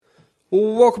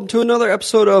Welcome to another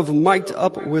episode of Mic'd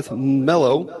Up with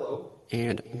Mello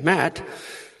and Matt,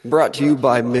 brought to you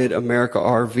by Mid-America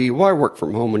RV. Why work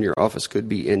from home when your office could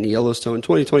be in Yellowstone?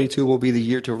 2022 will be the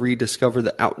year to rediscover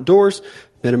the outdoors.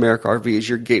 Mid-America RV is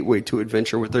your gateway to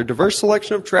adventure with their diverse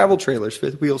selection of travel trailers,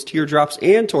 fifth wheels, teardrops,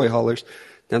 and toy haulers.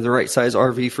 They have the right size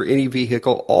RV for any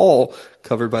vehicle, all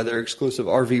covered by their exclusive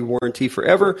RV warranty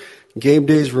forever. Game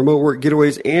days, remote work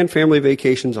getaways, and family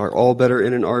vacations are all better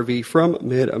in an RV from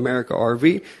Mid-America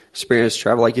RV. Experience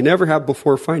travel like you never have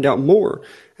before. Find out more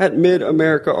at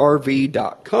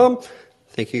midamericarv.com.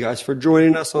 Thank you guys for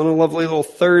joining us on a lovely little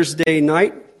Thursday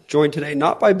night. Joined today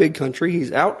not by Big Country,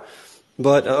 he's out,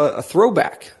 but a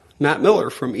throwback. Matt Miller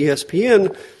from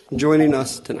ESPN joining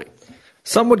us tonight.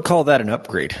 Some would call that an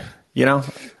upgrade. You know,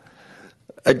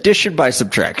 addition by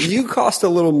subtraction. You cost a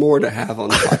little more to have on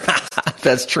the podcast.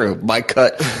 That's true. My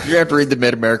cut. You have to read the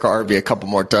Mid-America RV a couple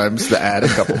more times, the ad a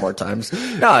couple more times.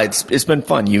 No, it's been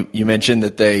fun. You mentioned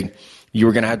that you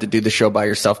were going to have to do the show by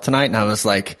yourself tonight, and I was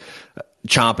like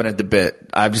chomping at the bit.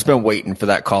 I've just been waiting for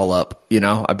that call up. You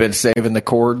know, I've been saving the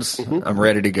chords. Mm-hmm. I'm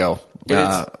ready to go.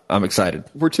 I'm excited.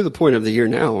 We're to the point of the year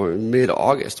now,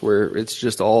 mid-August, where it's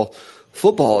just all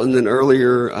football. And then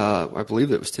earlier, I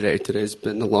believe it was today. Today's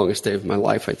been the longest day of my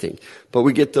life, I think. But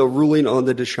we get the ruling on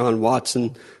the Deshaun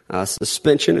Watson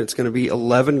suspension. It's going to be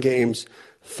 11 games,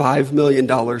 $5 million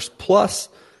plus.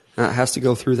 Has to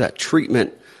go through that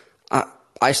treatment.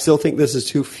 I still think this is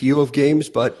too few of games,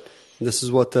 but this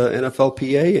is what the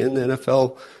NFLPA and the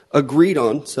NFL agreed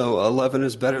on. So 11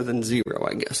 is better than 0,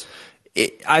 I guess.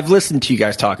 I've listened to you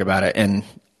guys talk about it, and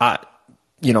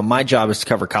my job is to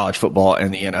cover college football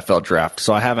and the NFL draft.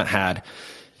 So I haven't had,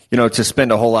 to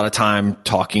spend a whole lot of time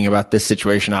talking about this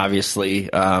situation. Obviously,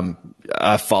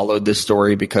 I followed this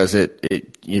story because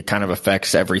it kind of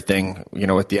affects everything,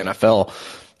 with the NFL.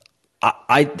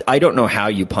 I don't know how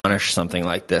you punish something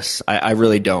like this. I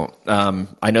really don't.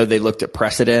 I know they looked at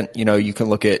precedent. You can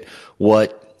look at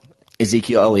what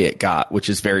Ezekiel Elliott got, which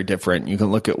is very different. You can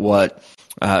look at what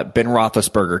Ben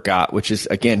Roethlisberger got, which is,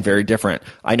 again, very different.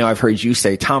 I know I've heard you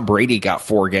say Tom Brady got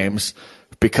 4 games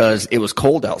because it was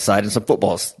cold outside and some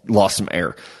footballs lost some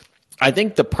air. I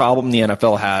think the problem the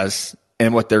NFL has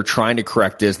and what they're trying to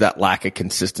correct is that lack of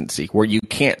consistency where you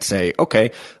can't say,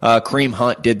 okay, Kareem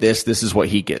Hunt did this is what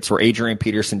he gets, or Adrian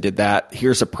Peterson did that.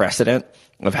 Here's a precedent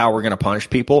of how we're going to punish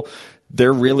people.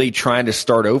 They're really trying to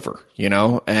start over,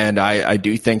 and I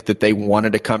do think that they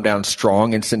wanted to come down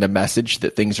strong and send a message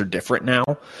that things are different now,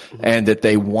 and that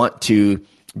they want to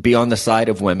be on the side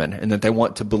of women and that they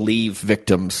want to believe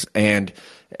victims. And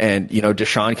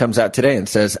Deshaun comes out today and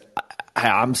says,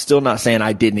 I'm still not saying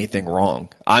I did anything wrong.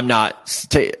 I'm not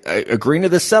agreeing to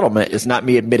this settlement is not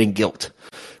me admitting guilt,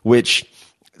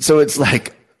 so it's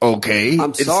like, okay,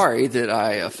 I'm sorry that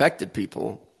I affected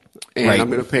people and right. I'm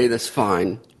going to pay this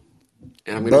fine.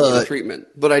 And I'm going to get treatment,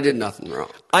 but I did nothing wrong.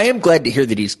 I am glad to hear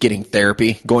that he's getting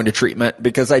therapy, going to treatment,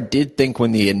 because I did think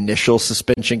when the initial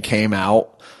suspension came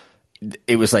out,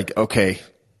 it was like, okay,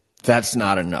 that's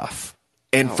not enough.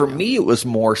 And for me, it was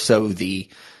more so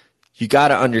you got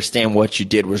to understand what you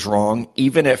did was wrong,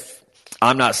 even if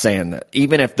I'm not saying that,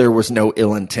 even if there was no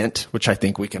ill intent, which I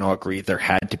think we can all agree there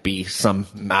had to be some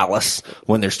malice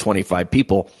when there's 25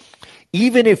 people.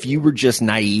 Even if you were just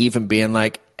naive and being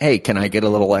like, hey, can I get a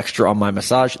little extra on my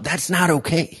massage? That's not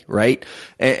okay, right?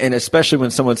 And especially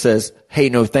when someone says, hey,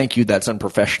 no, thank you, that's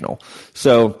unprofessional.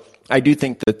 So I do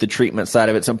think that the treatment side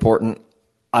of it's important.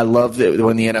 I love that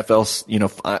when the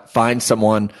NFL, finds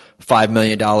someone $5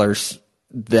 million,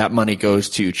 that money goes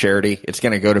to charity. It's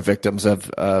going to go to victims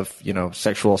of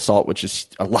sexual assault, which is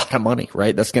a lot of money,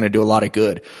 right? That's going to do a lot of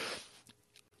good.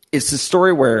 It's a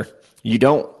story where you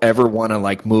don't ever want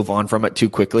to move on from it too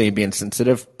quickly and be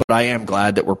insensitive, but I am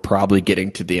glad that we're probably getting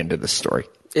to the end of the story.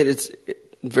 It's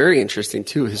very interesting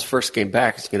too. His first game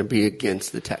back is going to be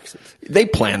against the Texans. They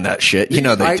plan that shit.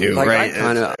 They do,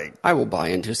 right? I will buy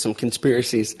into some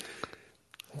conspiracies.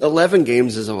 11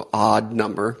 games is an odd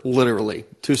number, literally,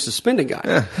 to suspend a guy.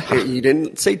 Yeah. You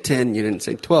didn't say 10, you didn't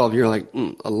say 12. You're like,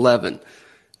 11.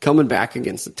 Coming back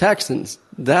against the Texans,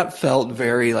 that felt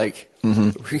very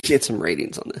we get some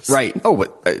ratings on this. Right. Oh,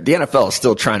 but the NFL is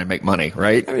still trying to make money,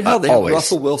 right? I mean, hell, they have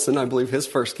Russell Wilson, I believe his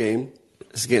first game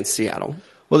is against Seattle.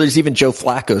 Well, there's even Joe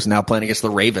Flacco's now playing against the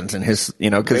Ravens and his,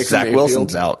 because Zach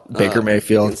Wilson's out. Baker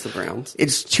Mayfield. Against the Browns.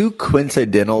 It's too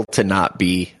coincidental to not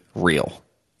be real.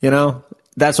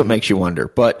 That's what makes you wonder.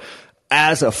 But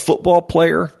as a football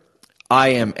player, I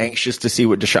am anxious to see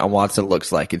what Deshaun Watson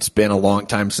looks like. It's been a long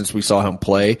time since we saw him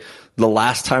play. The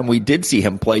last time we did see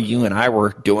him play, you and I were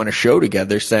doing a show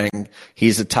together saying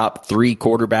he's a top 3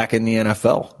 quarterback in the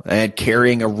NFL and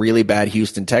carrying a really bad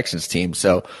Houston Texans team.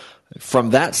 So from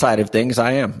that side of things,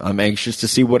 I'm anxious to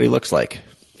see what he looks like.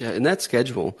 Yeah, and that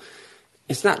schedule,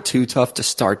 it's not too tough to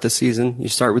start the season. You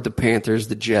start with the Panthers,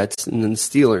 the Jets, and then the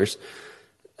Steelers.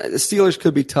 The Steelers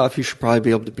could be tough. You should probably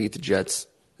be able to beat the Jets.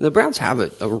 The Browns have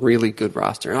a really good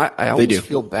roster, and I always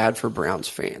feel bad for Browns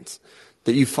fans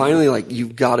that you finally,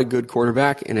 you've got a good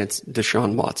quarterback, and it's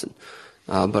Deshaun Watson.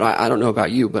 But I don't know about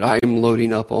you, but I am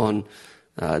loading up on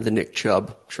the Nick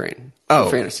Chubb train for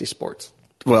fantasy sports.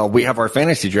 Well, we have our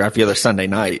fantasy draft the other Sunday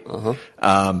night.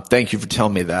 Thank you for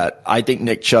telling me that. I think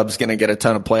Nick Chubb's going to get a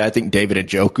ton of play. I think David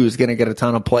Njoku is going to get a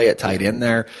ton of play at tight end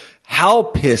there. How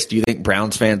pissed do you think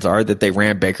Browns fans are that they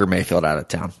ran Baker Mayfield out of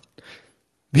town?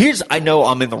 I know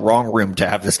I'm in the wrong room to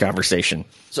have this conversation.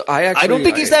 So I don't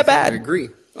think he's that bad. I agree.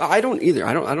 I don't either.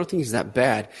 I don't think he's that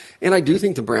bad. And I do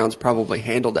think the Browns probably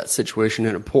handled that situation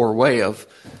in a poor way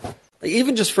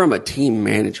even just from a team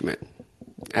management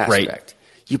aspect. Right.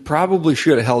 You probably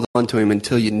should have held on to him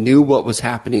until you knew what was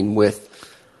happening with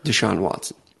Deshaun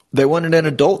Watson. They wanted an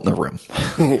adult in the room.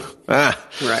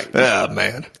 Right. Oh,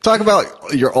 man. Talk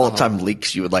about your all-time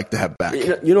leaks you would like to have back.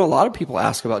 You know, a lot of people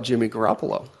ask about Jimmy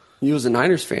Garoppolo. You as a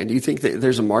Niners fan, do you think that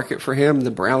there's a market for him? The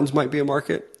Browns might be a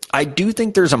market? I do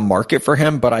think there's a market for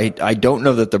him, but I don't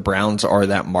know that the Browns are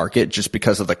that market just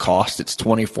because of the cost. It's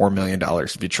 $24 million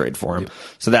if you trade for him.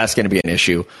 So that's going to be an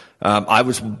issue. I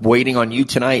was waiting on you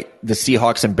tonight. The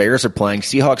Seahawks and Bears are playing.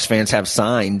 Seahawks fans have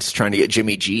signs trying to get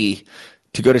Jimmy G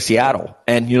to go to Seattle.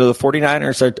 And, the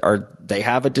 49ers they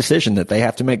have a decision that they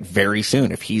have to make very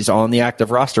soon. If he's on the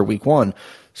active roster week 1,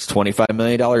 it's $25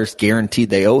 million guaranteed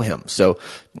they owe him. So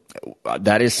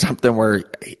that is something where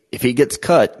if he gets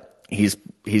cut, he's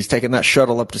taking that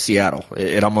shuttle up to Seattle.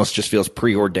 It almost just feels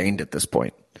preordained at this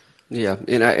point. Yeah,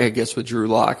 and I guess with Drew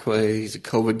Lock, he's a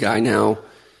COVID guy now.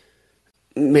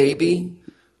 Maybe.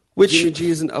 Which Jimmy G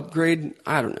is an upgrade?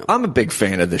 I don't know. I'm a big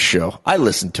fan of this show. I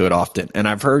listen to it often, and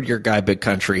I've heard your guy, Big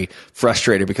Country,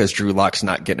 frustrated because Drew Lock's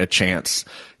not getting a chance.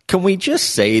 Can we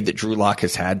just say that Drew Lock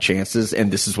has had chances,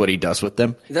 and this is what he does with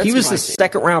them? He was the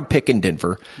second-round pick in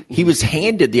Denver. He was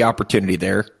handed the opportunity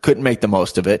there, couldn't make the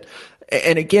most of it.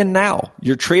 And again, now,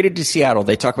 you're traded to Seattle.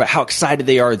 They talk about how excited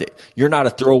they are that you're not a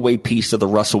throwaway piece of the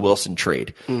Russell Wilson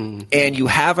trade. And you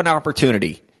have an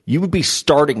opportunity. You would be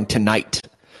starting tonight,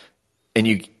 and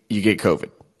you get COVID.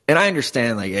 And I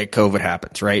understand, COVID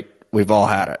happens, right? We've all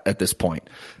had it at this point.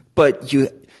 But you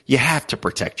have to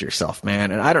protect yourself,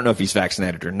 man. And I don't know if he's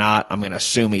vaccinated or not. I'm going to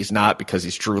assume he's not because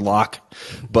he's Drew Lock.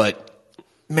 But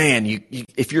man,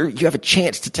 if you have a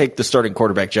chance to take the starting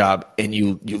quarterback job and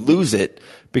you lose it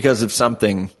because of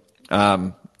something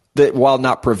that, while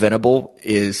not preventable,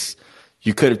 is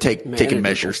you could have taken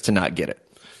measures to not get it.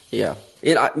 Yeah.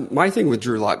 And my thing with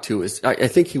Drew Lock too is I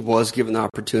think he was given the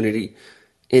opportunity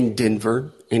in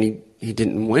Denver and he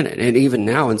didn't win it. And even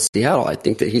now in Seattle, I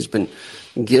think that he's been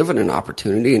given an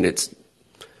opportunity and it's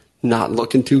not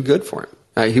looking too good for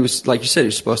him. He was, like you said, he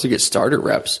was supposed to get starter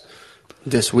reps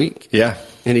this week. Yeah.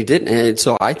 And he didn't. And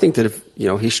so I think that if,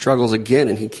 he struggles again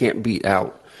and he can't beat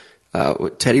out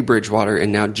Teddy Bridgewater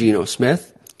and now Geno Smith.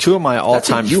 Two of my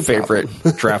all-time favorite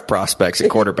draft prospects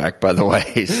at quarterback, by the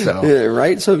way. So. Yeah,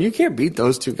 right? So if you can't beat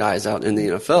those two guys out in the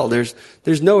NFL,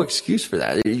 there's no excuse for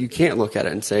that. You can't look at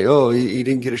it and say, oh, he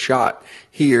didn't get a shot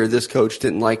here. This coach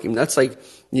didn't like him. That's like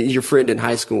your friend in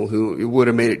high school who would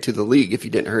have made it to the league if he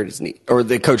didn't hurt his knee. Or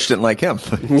the coach didn't like him.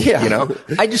 Yeah.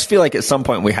 I just feel like at some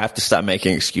point we have to stop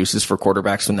making excuses for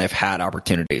quarterbacks when they've had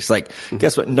opportunities.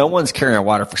 Guess what? No one's carrying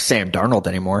water for Sam Darnold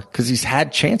anymore because he's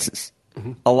had chances.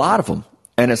 A lot of them.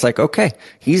 And it's okay,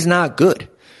 he's not good.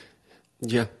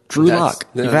 Yeah. Drew Lock,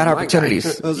 you've had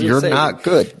opportunities. You're not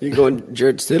good. You're going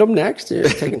Jarrett Stidham next? You're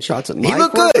taking shots at He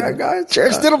looked good. Guys?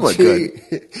 Jarrett Stidham looked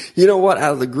good. You know what?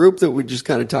 Out of the group that we just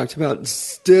kind of talked about,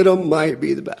 Stidham might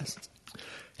be the best.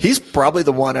 He's probably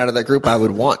the one out of that group I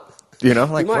would want. He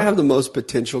might have the most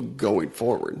potential going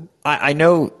forward. I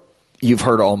know you've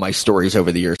heard all my stories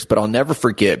over the years, but I'll never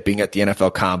forget being at the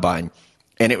NFL Combine,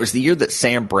 and it was the year that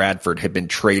Sam Bradford had been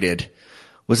traded.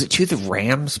 Was it to the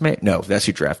Rams? No, that's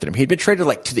who drafted him. He'd been traded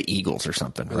to the Eagles or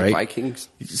something, right? The Vikings?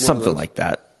 Something like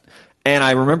that. And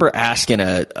I remember asking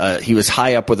he was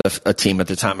high up with a team at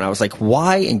the time, and I was like,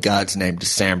 why in God's name does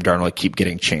Sam Darnold keep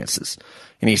getting chances?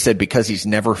 And he said, because he's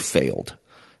never failed.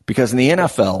 Because in the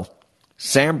NFL,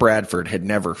 Sam Bradford had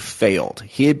never failed.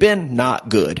 He had been not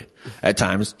good at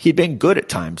times. He'd been good at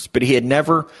times, but he had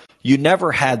never you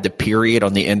never had the period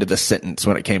on the end of the sentence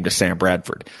when it came to Sam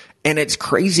Bradford. And it's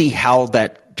crazy how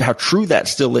true that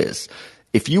still is.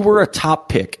 If you were a top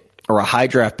pick or a high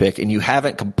draft pick and you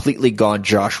haven't completely gone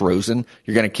Josh Rosen,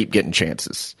 you're going to keep getting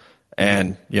chances.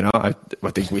 And, I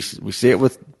think we see it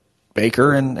with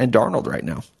Baker and Darnold right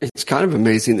now. It's kind of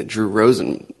amazing that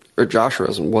Josh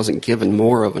Rosen wasn't given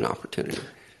more of an opportunity.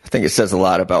 I think it says a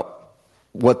lot about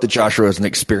what the Josh Rosen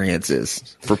experience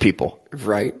is for people.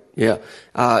 Right, yeah.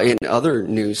 In other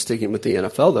news, sticking with the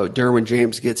NFL, though, Derwin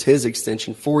James gets his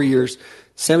extension, 4 years,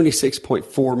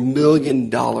 $76.4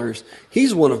 million.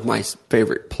 He's one of my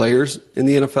favorite players in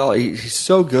the NFL. He's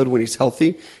so good when he's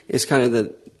healthy. It's kind of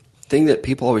the thing that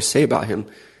people always say about him.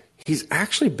 He's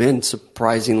actually been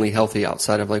surprisingly healthy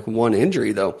outside of like one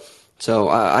injury, though. So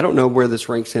I don't know where this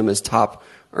ranks him as top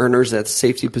earners at the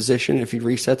safety position, if you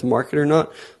reset the market or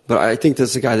not. But I think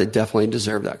this is a guy that definitely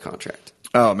deserved that contract.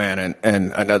 Oh, man.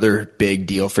 And another big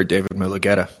deal for David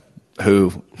Mulugeta,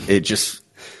 who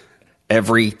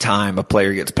every time a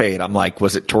player gets paid, I'm like,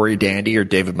 was it Torrey Dandy or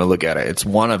David Mulugeta? It's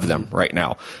one of them right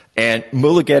now. And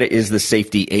Mulugeta is the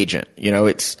safety agent.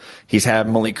 He's had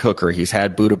Malik Hooker, he's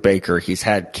had Budda Baker, he's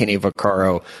had Kenny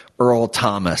Vaccaro, Earl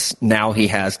Thomas. Now he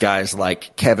has guys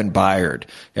like Kevin Byard.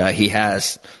 He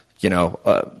has,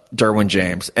 Derwin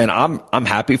James. And I'm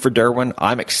happy for Derwin.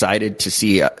 I'm excited to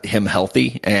see him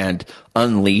healthy and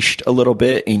unleashed a little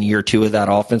bit in year 2 of that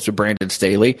offense with Brandon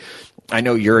Staley. I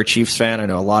know you're a Chiefs fan. I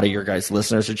know a lot of your guys'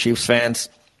 listeners are Chiefs fans.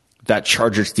 That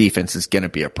Chargers defense is going to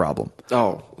be a problem.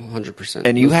 Oh, 100%.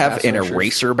 And you have an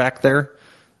eraser back there.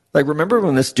 Like, remember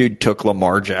when this dude took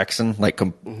Lamar Jackson,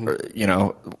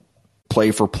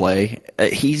 play for play?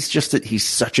 He's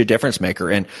such a difference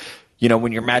maker. And,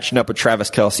 when you're matching up with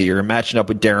Travis Kelce, or you're matching up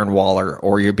with Darren Waller,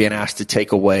 or you're being asked to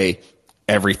take away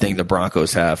everything the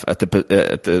Broncos have in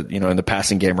the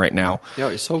passing game right now.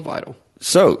 Yeah, he's so vital.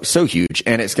 So huge,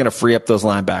 and it's going to free up those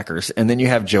linebackers. And then you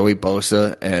have Joey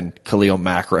Bosa and Khalil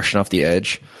Mack rushing off the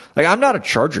edge. Like, I'm not a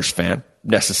Chargers fan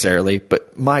necessarily,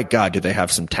 but my God, do they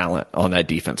have some talent on that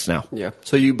defense now. Yeah.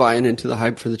 So you buying into the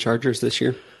hype for the Chargers this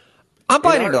year? I'm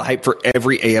buying into the hype for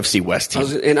every AFC West team.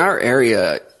 In our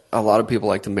area, a lot of people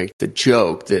like to make the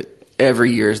joke that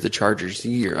every year is the Chargers'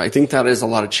 year. I think that is a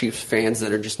lot of Chiefs fans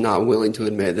that are just not willing to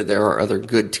admit that there are other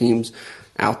good teams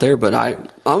out there, but I'm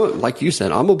like you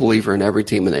said, I'm a believer in every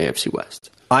team in the AFC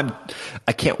West. I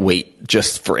can't wait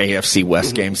just for AFC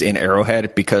West games in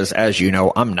Arrowhead because, as you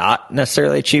know, I'm not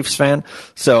necessarily a Chiefs fan,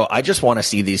 so I just want to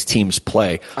see these teams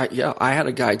play. I had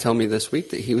a guy tell me this week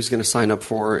that he was going to sign up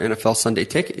for NFL Sunday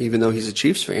Ticket, even though he's a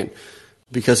Chiefs fan,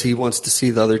 because he wants to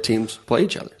see the other teams play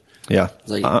each other. Yeah,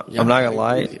 I'm not gonna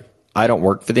lie. I don't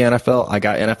work for the NFL. I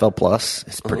got NFL Plus.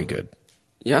 It's pretty good.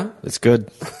 Yeah, it's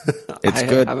good. It's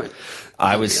good.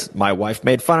 My wife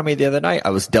made fun of me the other night. I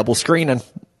was double screening,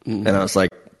 and I was like,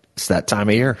 "It's that time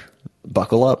of year.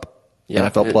 Buckle up." Yeah,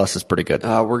 NFL Plus is pretty good.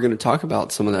 We're going to talk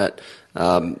about some of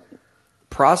that.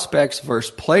 Prospects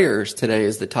versus players today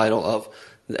is the title of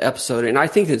the episode, and I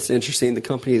think it's interesting. The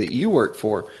company that you work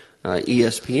for,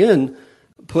 ESPN,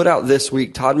 put out this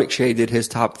week. Todd McShay did his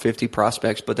top 50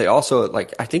 prospects, but they also,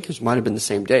 I think it might have been the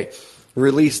same day,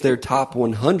 released their top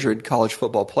 100 college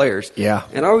football players. Yeah.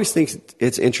 And I always think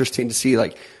it's interesting to see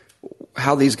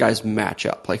how these guys match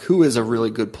up. Who is a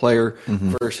really good player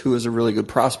versus who is a really good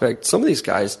prospect. Some of these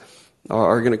guys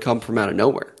are going to come from out of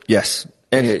nowhere. Yes.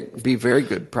 And it'd be very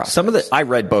good prospects. I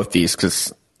read both these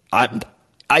because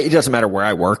it doesn't matter where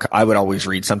I work. I would always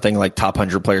read something like top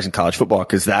 100 players in college football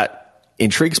because that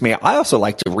intrigues me. I also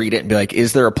like to read it and be like,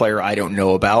 is there a player I don't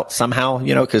know about somehow?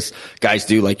 Because guys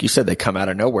do, like you said, they come out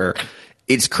of nowhere.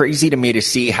 It's crazy to me to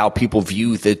see how people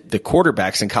view the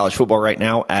quarterbacks in college football right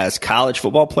now as college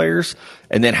football players,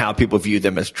 and then how people view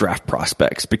them as draft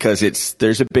prospects, because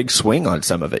there's a big swing on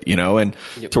some of it, and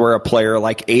to where a player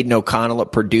like Aiden O'Connell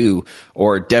at Purdue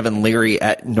or Devin Leary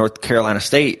at North Carolina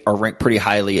State are ranked pretty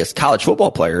highly as college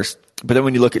football players. But then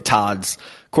when you look at Todd's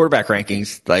quarterback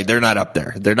rankings, they're not up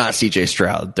there. They're not CJ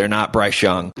Stroud. They're not Bryce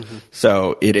Young.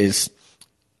 So it's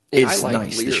nice Leary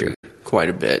this year. Quite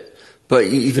a bit. But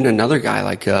even another guy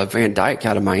like Van Dyke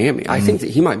out of Miami, I think that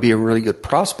he might be a really good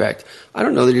prospect. I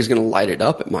don't know that he's going to light it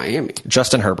up at Miami.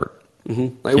 Justin Herbert.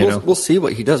 We'll see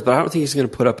what he does, but I don't think he's going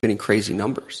to put up any crazy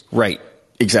numbers. Right.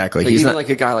 Exactly. He's even not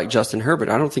a guy like Justin Herbert.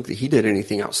 I don't think that he did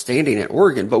anything outstanding at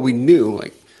Oregon, but we knew,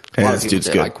 a lot of people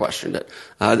did. I questioned it,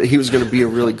 that he was going to be a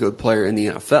really good player in the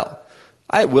NFL.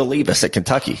 Will Levis at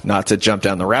Kentucky, not to jump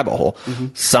down the rabbit hole.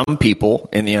 Some people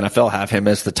in the NFL have him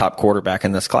as the top quarterback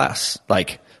in this class.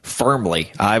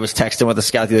 Firmly. I was texting with a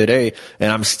scout the other day,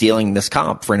 and I'm stealing this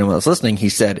comp for anyone that's listening. He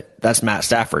said, that's Matt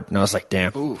Stafford. And I was like,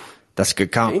 damn, that's a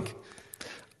good comp.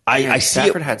 I see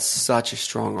Stafford it. had such a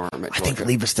strong arm at Georgia. I think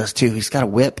Levis does too. He's got a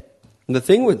whip. The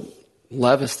thing with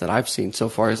Levis that I've seen so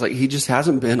far is like he just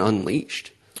hasn't been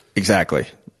unleashed. Exactly.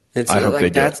 And so I hope like they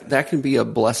do. that can be a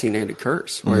blessing and a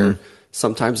curse where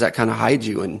sometimes that kind of hides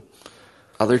you, and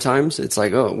other times it's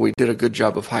like, oh, we did a good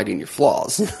job of hiding your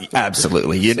flaws.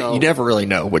 Absolutely. You never really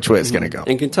know which way it's going to go.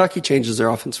 And Kentucky changes their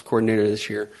offensive coordinator this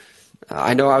year.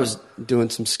 I know I was doing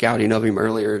some scouting of him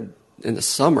earlier in the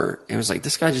summer, and it was like,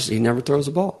 this guy he never throws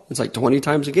a ball. It's like 20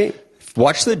 times a game.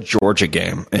 Watch the Georgia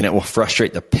game, and it will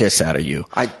frustrate the piss out of you.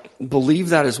 I believe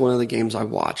that is one of the games I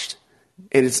watched.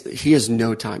 And he has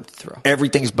no time to throw.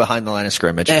 Everything's behind the line of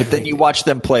scrimmage. But then you watch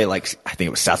them play, like, I think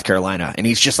it was South Carolina, and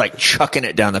he's just like chucking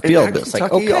it down the field. And It's like,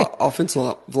 Kentucky okay.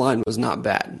 offensive line was not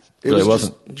bad. It Really was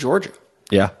just wasn't. Georgia.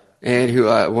 Yeah. And who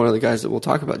one of the guys that we'll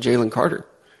talk about, Jalen Carter,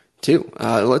 too.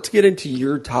 Let's get into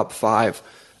your top 5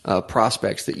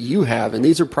 prospects that you have. And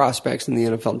these are prospects in the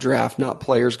NFL draft, not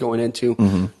players going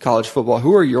into college football.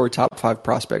 Who are your top 5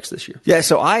 prospects this year? Yeah,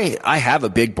 so I have a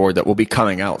big board that will be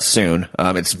coming out soon.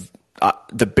 It's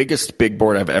the biggest big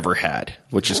board I've ever had,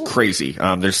 which is crazy.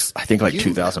 There's, I think, like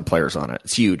 2,000 players on it.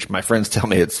 It's huge. My friends tell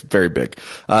me it's very big.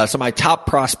 So my top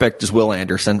prospect is Will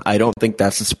Anderson. I don't think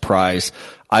that's a surprise.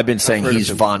 I've been saying he's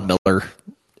Von Miller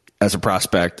as a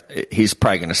prospect. He's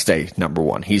probably going to stay number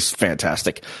 1. He's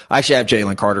fantastic. I actually have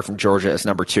Jalen Carter from Georgia as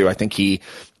number 2. I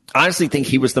honestly think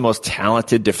he was the most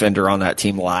talented defender on that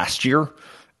team last year.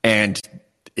 And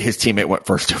his teammate went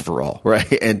first overall,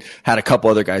 right? And had a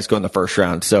couple other guys go in the first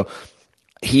round. So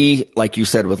he, like you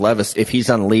said with Levis, if he's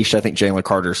unleashed, I think Jalen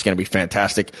Carter is going to be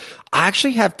fantastic. I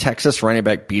actually have Texas running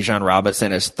back Bijan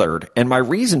Robinson as 3rd. And my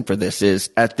reason for this is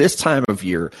at this time of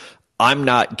year, I'm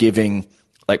not giving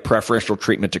like preferential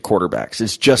treatment to quarterbacks.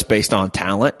 It's just based on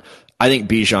talent. I think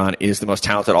Bijan is the most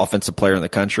talented offensive player in the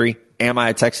country. Am I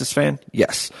a Texas fan?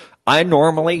 Yes. I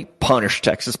normally punish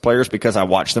Texas players because I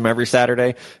watch them every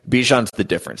Saturday. Bijan's the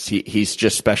difference. He's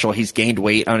just special. He's gained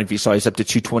weight. I don't know if you saw, he's up to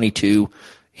 222.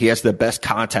 He has the best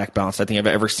contact balance I think I've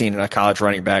ever seen in a college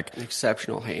running back.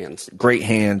 Exceptional hands. Great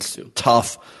hands.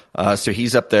 Tough. So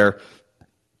he's up there.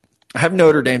 I have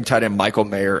Notre Dame tight end Michael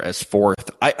Mayer as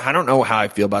 4th. I don't know how I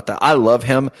feel about that. I love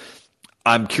him.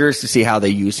 I'm curious to see how they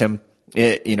use him.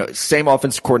 Same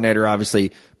offensive coordinator,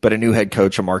 obviously, but a new head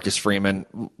coach, Marcus Freeman.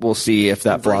 We'll see if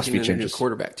that philosophy Breaking in a new changes.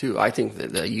 quarterback too. I think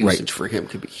that the usage for him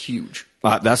could be huge.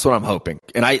 That's what I'm hoping.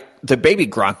 And the baby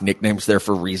Gronk nickname's there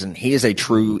for a reason. He is a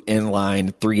true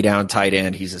inline 3-down tight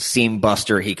end. He's a seam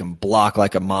buster. He can block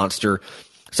like a monster.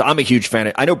 So I'm a huge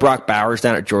fan. I know Brock Bowers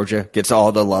down at Georgia gets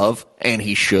all the love, and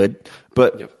he should.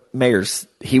 But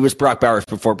he was Brock Bowers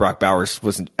before Brock Bowers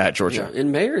was at Georgia. Yeah,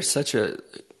 and Mayer is such a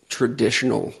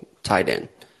traditional tight end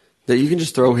that you can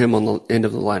just throw him on the end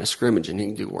of the line of scrimmage and he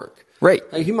can do work. Right.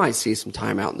 Like, he might see some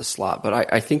time out in the slot,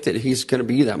 but I think that he's going to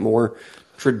be that more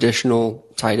traditional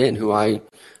tight end who I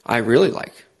really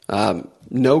like.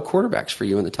 No quarterbacks for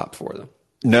you in the top 4, though.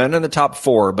 None in the top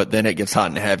 4, but then it gets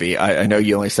hot and heavy. I know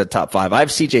you only said top 5. I have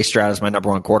CJ Stroud as my number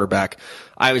 1 quarterback.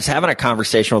 I was having a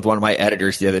conversation with one of my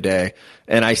editors the other day,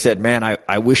 and I said, man,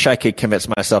 I wish I could convince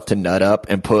myself to nut up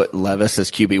and put Levis as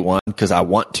QB1 because I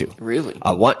want to. Really?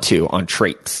 I want to on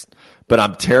traits. But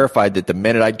I'm terrified that the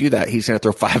minute I do that, he's going to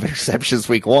throw 5 interceptions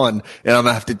week 1, and I'm going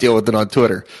to have to deal with it on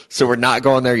Twitter. So we're not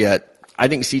going there yet. I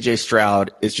think CJ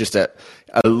Stroud is just a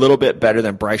little bit better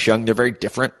than Bryce Young. They're very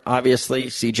different, obviously.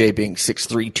 CJ being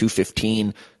 6'3",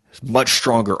 215, much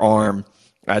stronger arm.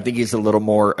 I think he's a little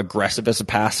more aggressive as a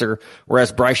passer,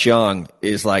 whereas Bryce Young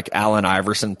is like Allen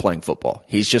Iverson playing football.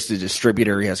 He's just a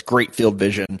distributor. He has great field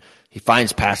vision. He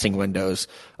finds passing windows.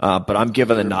 But I'm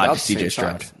giving the nod to CJ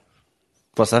Stroud.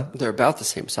 What's that? They're about the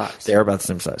same size. They're about the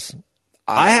same size.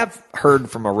 I have heard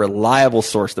from a reliable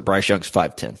source that Bryce Young's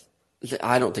 5'10".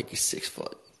 I don't think he's 6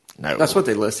 foot. No. That's what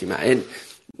they list him at. And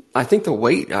I think the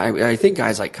weight, I think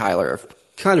guys like Kyler have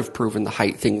kind of proven the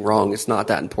height thing wrong. It's not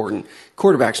that important.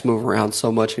 Quarterbacks move around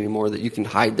so much anymore that you can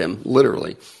hide them,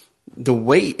 literally. The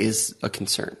weight is a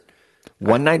concern.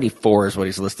 194 is what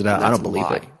he's listed at. I don't believe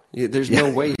it. Yeah, there's no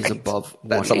way he's above 180.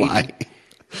 That's a lie.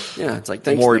 Yeah, it's like,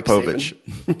 thanks, Maury Nick Povich.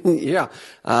 Saban.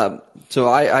 Yeah. So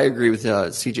I agree with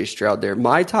CJ Stroud there.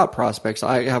 My top prospects,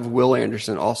 I have Will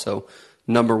Anderson also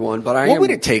number 1. But what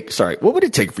would it take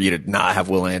for you to not have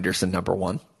Will Anderson number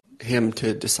 1? Him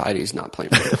to decide he's not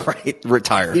playing football. Right.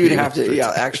 Retire. He would have to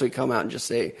actually come out and just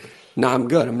say, no, I'm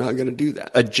good. I'm not going to do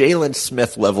that. A Jalen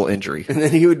Smith level injury. And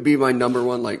then he would be my number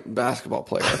 1 basketball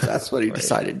player if that's what he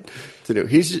decided to do.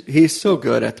 He's so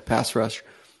good at the pass rush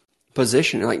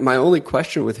position. My only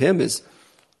question with him is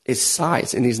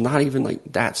size, and he's not even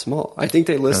that small. I think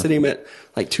they listed him at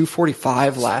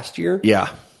 245 last year. Yeah.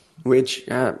 which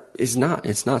is not.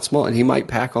 It's not small, and he might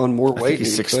pack on more weight.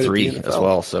 He's 6'3" as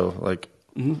well, so like.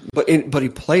 But he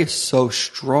plays so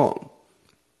strong.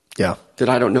 Yeah. That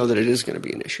I don't know that it is going to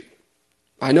be an issue.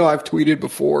 I know I've tweeted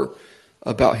before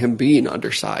about him being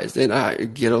undersized, and I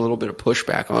get a little bit of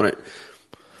pushback on it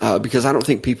because I don't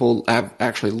think people have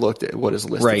actually looked at what his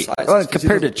listed size is. Well,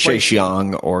 compared to Chase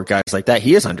Young or guys like that,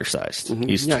 he is undersized. Mm-hmm.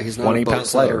 He's 20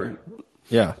 pounds lighter.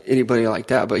 Yeah. Anybody like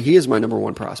that. But he is my number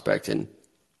one prospect, and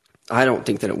I don't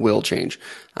think that it will change.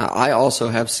 I also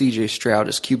have C.J. Stroud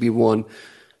as QB1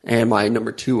 and my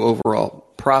number 2 overall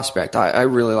prospect. I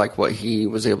really like what he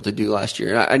was able to do last year.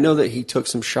 And I know that he took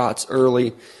some shots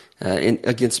early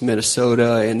against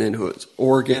Minnesota, and then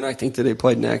Oregon, I think that they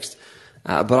played next.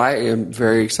 But I am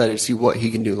very excited to see what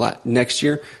he can do next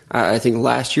year. I think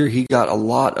last year he got a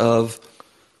lot of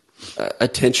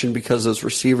attention because those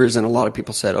receivers, and a lot of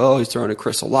people said, oh, he's throwing to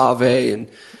Chris Olave, and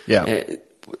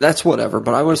that's whatever.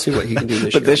 But I want to see what he can do this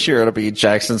year. But this year it'll be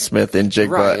Jackson Smith and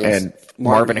Jigba and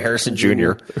Marvin Harrison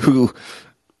Jr., who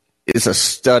is a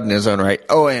stud in his own right.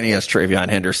 Oh, and he has Travion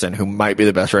Henderson, who might be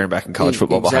the best running back in college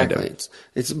football behind him.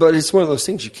 But it's one of those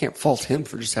things you can't fault him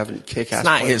for just having kick-ass. It's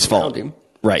not his fault. Him.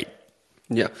 Right.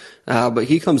 Yeah. But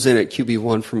he comes in at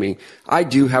QB1 for me. I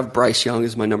do have Bryce Young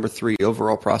as my number 3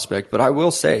 overall prospect, but I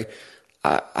will say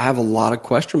I have a lot of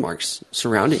question marks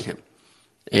surrounding him.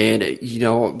 And,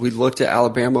 we looked at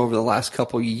Alabama over the last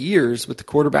couple of years with the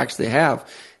quarterbacks they have.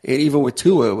 And even with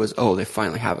Tua, it was, they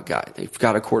finally have a guy. They've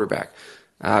got a quarterback.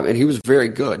 And he was very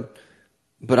good,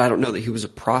 but I don't know that he was a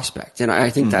prospect. And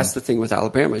I think that's the thing with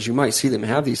Alabama is you might see them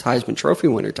have these Heisman Trophy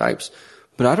winner types,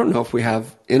 but I don't know if we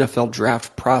have NFL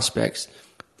draft prospects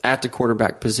at the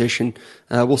quarterback position.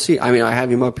 We'll see. I mean, I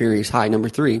have him up here. He's high, number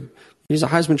 3. He's a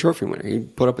Heisman Trophy winner. He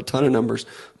put up a ton of numbers,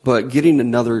 but getting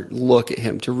another look at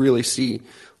him to really see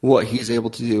what he's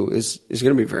able to do is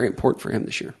going to be very important for him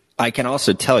this year. I can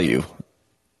also tell you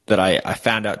that I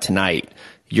found out tonight,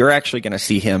 you're actually going to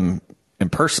see him in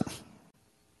person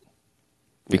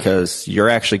because you're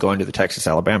actually going to the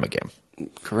Texas-Alabama game.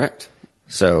 Correct.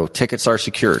 So tickets are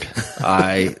secured.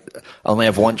 I only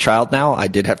have one child now. I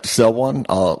did have to sell one.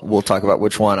 We'll talk about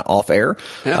which one off air.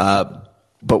 Yeah.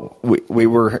 But we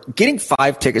were getting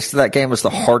 5 tickets to that game was the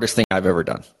hardest thing I've ever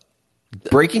done.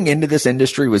 Breaking into this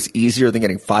industry was easier than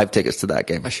getting 5 tickets to that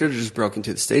game. I should have just broken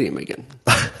into the stadium again.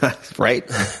 Right?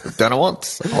 I've done it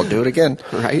once. I'll do it again.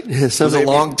 Right? It was a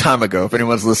long time ago, if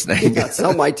anyone's listening.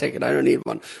 Sell my ticket. I don't need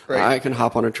one. Right. I can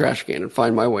hop on a trash can and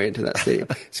find my way into that stadium.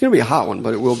 It's going to be a hot one,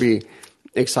 but it will be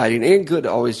exciting and good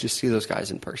to always just see those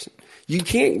guys in person. You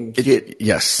can't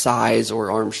get size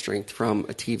or arm strength from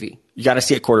a TV. You got to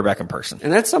see a quarterback in person.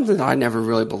 And that's something that I never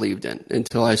really believed in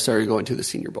until I started going to the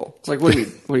Senior Bowl. It's like, what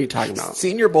are you talking about?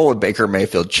 Senior Bowl with Baker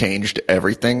Mayfield changed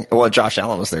everything. Well, Josh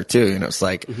Allen was there too. It's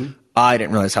like, I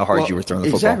didn't realize how hard you were throwing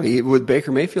the football. Exactly. With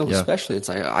Baker Mayfield especially, it's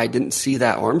like I didn't see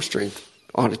that arm strength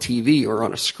on a TV or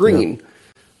on a screen. Yeah.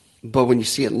 But when you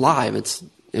see it live, it's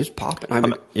popping. I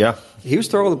mean, he was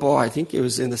throwing the ball, I think it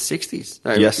was in the 60s.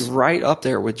 Yes. Right up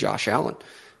there with Josh Allen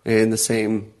in the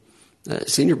same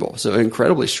Senior Bowl. So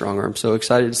incredibly strong arm. So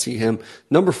excited to see him.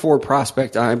 Number 4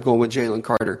 prospect, I'm going with Jalen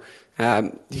Carter.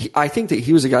 I think that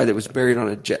he was a guy that was buried on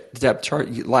a depth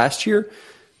chart last year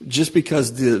just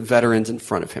because the veterans in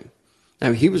front of him. I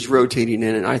mean, he was rotating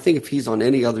in, and I think if he's on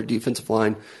any other defensive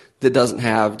line that doesn't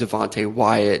have Devontae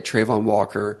Wyatt, Trayvon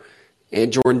Walker,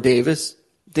 and Jordan Davis,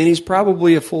 then he's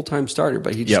probably a full-time starter,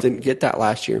 but he just didn't get that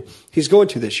last year. He's going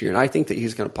to this year, and I think that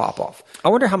he's going to pop off. I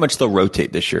wonder how much they'll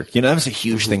rotate this year. That was a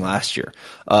huge thing last year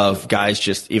of guys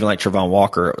just, even like Trayvon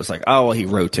Walker, it was like, oh, well, he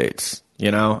rotates.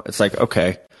 It's like,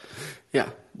 okay. Yeah.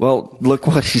 Well, look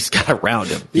what he's got around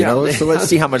him. So let's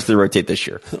see how much they rotate this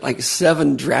year. Like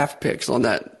 7 draft picks on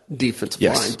that defensive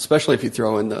line, especially if you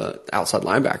throw in the outside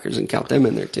linebackers and count them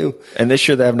in there too. And this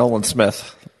year they have Nolan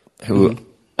Smith, who,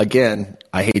 again,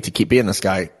 I hate to keep being this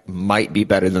guy, might be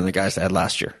better than the guys they had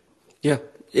last year. Yeah.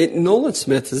 Nolan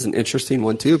Smith is an interesting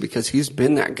one too because he's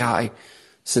been that guy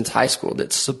since high school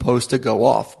that's supposed to go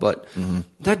off. But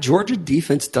that Georgia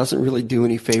defense doesn't really do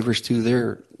any favors to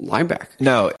their linebacker.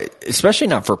 No, especially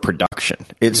not for production.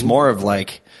 It's more of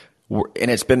like, and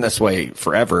it's been this way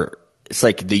forever, it's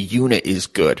like the unit is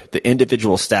good. The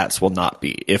individual stats will not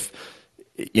be. If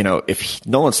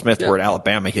Nolan Smith were at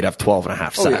Alabama, he'd have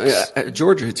 12.5 sacks. At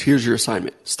Georgia, here's your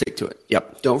assignment. Stick to it.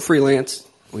 Yep. Don't freelance.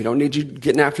 We don't need you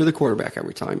getting after the quarterback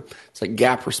every time. It's like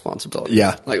gap responsibility.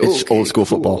 Yeah. Like it's old school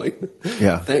football.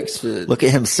 Yeah. Thanks. Look at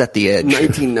him set the edge.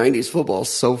 1990s football is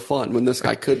so fun when this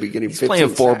guy could be getting 15 playing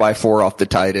 4x4 off the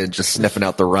tight end, just sniffing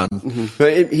out the run.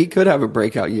 But he could have a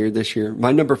breakout year this year.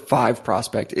 My number 5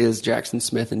 prospect is Jackson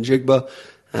Smith and Jigba.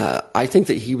 I think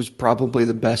that he was probably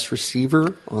the best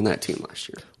receiver on that team last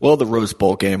year. Well, the Rose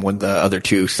Bowl game when the other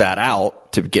two sat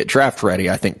out to get draft ready,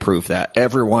 I think proved that.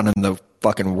 Everyone in the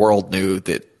fucking world knew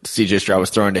that C.J. Stroud was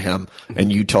throwing to him,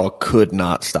 and Utah could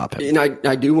not stop him. And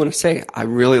I do want to say, I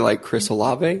really like Chris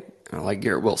Olave, and I like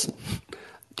Garrett Wilson.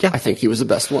 Yeah. I think he was the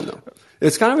best one, though.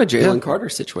 It's kind of a Jalen Carter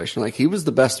situation. Like, he was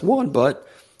the best one, but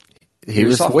he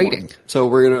was waiting. So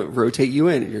we're going to rotate you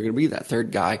in, and you're going to be that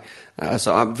third guy.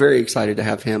 So I'm very excited to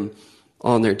have him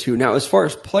on there, too. Now, as far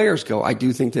as players go, I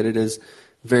do think that it is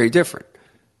very different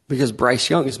because Bryce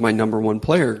Young is my number one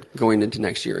player going into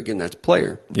next year. Again, that's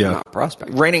player, not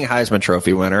prospect. Reigning Heisman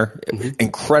Trophy winner,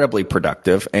 incredibly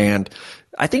productive, and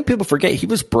I think people forget he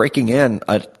was breaking in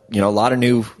a lot of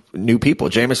new people.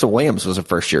 Jamison Williams was a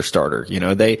first-year starter.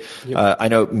 I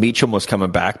know Meacham was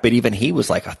coming back, but even he was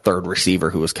like a third receiver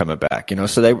who was coming back.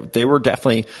 So they were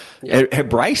definitely. And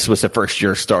Bryce was a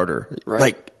first-year starter. Right.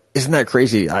 Like, isn't that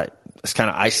crazy? I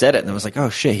said it and I was like, oh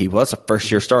shit, he was a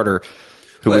first-year starter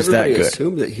who was that good. Everybody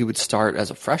assumed that he would start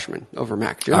as a freshman over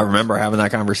Mac Jones. I remember having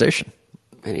that conversation.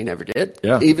 And he never did.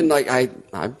 Yeah. Even like I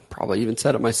probably even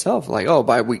said it myself. Like,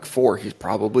 by week 4, he's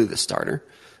probably the starter.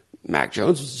 Mac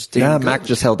Jones was just Mac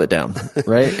just held it down,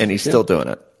 right? And he's still doing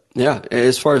it. Yeah.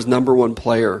 As far as number one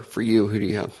player for you, who do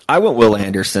you have? I went Will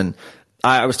Anderson.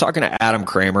 I was talking to Adam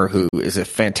Kramer, who is a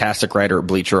fantastic writer at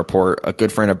Bleacher Report, a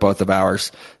good friend of both of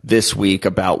ours, this week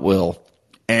about Will.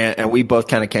 And we both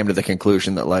kind of came to the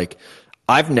conclusion that, like,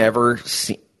 I've never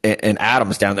seen, and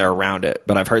Adam's down there around it,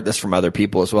 but I've heard this from other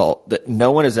people as well, that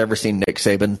no one has ever seen Nick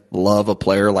Saban love a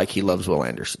player like he loves Will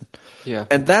Anderson. Yeah.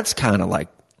 And that's kind of like,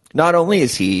 not only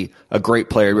is he a great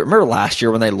player, but remember last year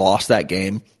when they lost that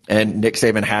game and Nick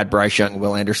Saban had Bryce Young and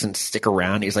Will Anderson stick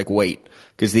around? He's like, wait,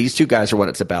 because these two guys are what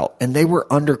it's about. And they were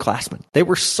underclassmen. They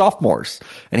were sophomores.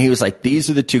 And he was like, these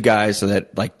are the two guys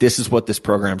that, like, this is what this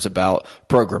program's about.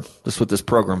 This is what this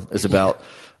program is about.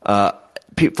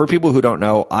 For people who don't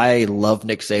know, I love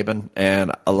Nick Saban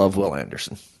and I love Will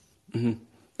Anderson. Mm-hmm.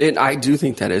 And I do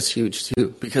think that is huge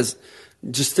too, because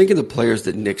just think of the players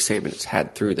that Nick Saban has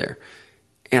had through there.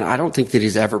 And I don't think that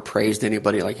he's ever praised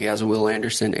anybody like he has Will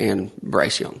Anderson and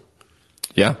Bryce Young.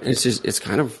 Yeah. It's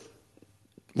kind of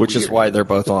Which weird. Is why they're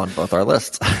both on both our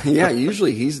lists. Yeah,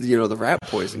 usually he's the rat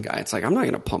poison guy. It's like, I'm not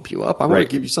going to pump you up. I want to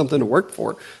give you something to work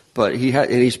for. But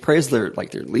he's praised their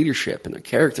leadership and their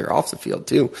character off the field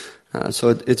too. So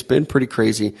it's been pretty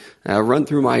crazy. Run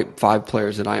through my 5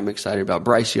 players that I am excited about.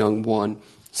 Bryce Young, 1.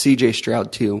 C.J.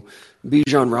 Stroud, 2.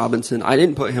 Bijan Robinson. I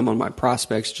didn't put him on my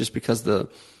prospects just because the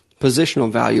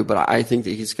positional value, but I think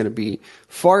that he's going to be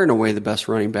far and away the best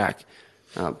running back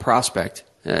prospect.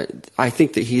 I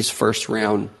think that he's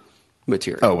first-round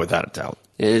material. Oh, without a doubt.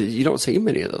 You don't see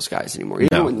many of those guys anymore.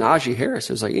 Even with Najee Harris,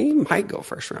 it was like, he might go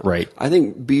first round. Right. I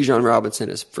think Bijan Robinson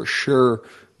is for sure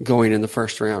going in the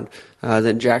first round.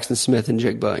 Then Jackson Smith and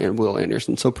Jigba and Will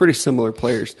Anderson. So pretty similar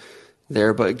players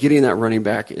there, but getting that running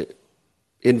back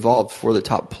involved for the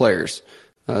top players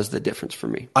is the difference for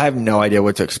me. I have no idea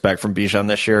what to expect from Bijan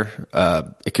this year.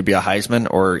 It could be a Heisman,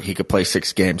 or he could play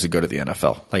 6 games and go to the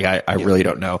NFL. Like, I really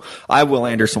don't know. I have Will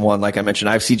Anderson 1, like I mentioned.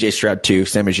 I have C.J. Stroud 2,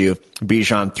 same as you.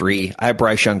 Bijan 3. I have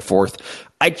Bryce Young 4th.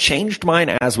 I changed mine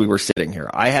as we were sitting here.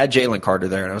 I had Jalen Carter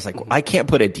there, and I was like, I can't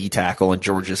put a D tackle in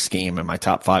Georgia's scheme in my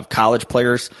top 5 college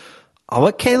players. I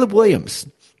want Caleb Williams.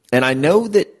 And I know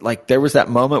that, like, there was that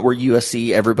moment where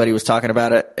USC, everybody was talking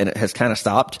about it, and it has kind of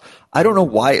stopped. I don't know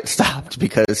why it stopped,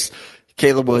 because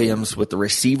Caleb Williams, with the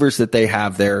receivers that they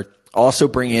have there, also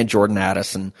bring in Jordan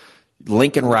Addison,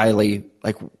 Lincoln Riley.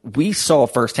 Like, we saw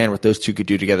firsthand what those two could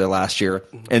do together last year.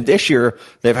 And this year,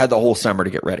 they've had the whole summer to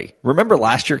get ready. Remember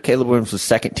last year, Caleb Williams was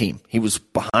second team. He was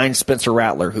behind Spencer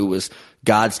Rattler, who was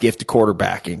God's gift to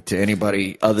quarterbacking to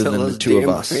anybody other than the two of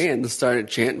us. Fans started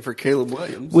chanting for Caleb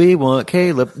Williams. We want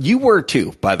Caleb. You were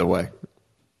too, by the way.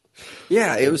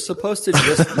 Yeah, it was supposed to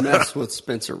just mess with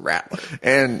Spencer Rattler.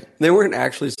 And they weren't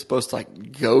actually supposed to,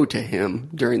 like, go to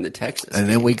him during the Texas And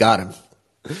then we got him.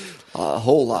 A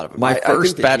whole lot of them. My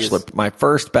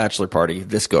first bachelor party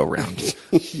this go around.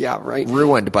 Yeah, right.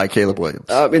 Ruined by Caleb Williams.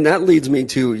 And that leads me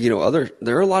to,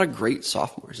 there are a lot of great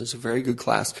sophomores. It's a very good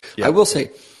class. Yeah. I will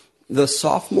say the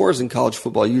sophomores in college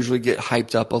football usually get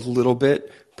hyped up a little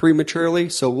bit prematurely.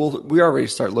 So we already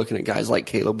start looking at guys like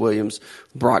Caleb Williams,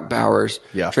 Brock Bowers,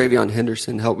 Travion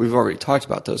Henderson. We've already talked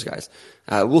about those guys.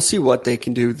 We'll see what they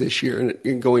can do this year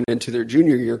and going into their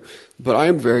junior year. But I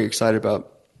am very excited about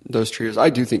those trios.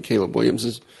 I do think Caleb Williams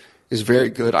is very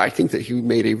good. I think that he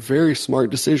made a very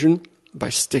smart decision by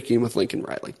sticking with Lincoln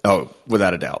Riley. Oh,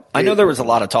 without a doubt. I know there was a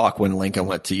lot of talk when Lincoln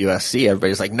went to USC.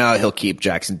 Everybody's like, no, he'll keep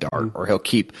Jackson Dart or he'll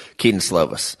keep Keaton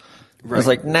Slovis. I was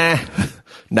like, nah.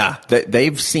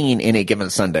 They've seen Any Given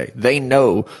Sunday. They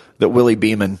know that Willie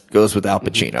Beeman goes with Al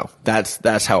Pacino.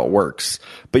 That's how it works.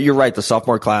 But you're right. The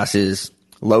sophomore class is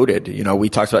loaded. We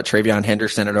talked about TreVeyon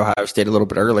Henderson at Ohio State a little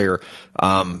bit earlier.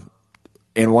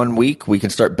 In 1 week, we can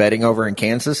start betting over in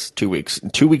Kansas. 2 weeks.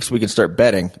 In 2 weeks, we can start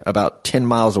betting about 10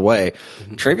 miles away.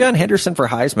 TreVeyon Henderson for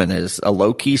Heisman is a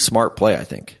low-key smart play, I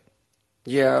think.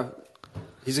 Yeah.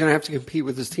 He's going to have to compete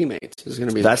with his teammates.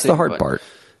 That's the hard part.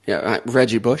 Yeah,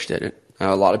 Reggie Bush did it.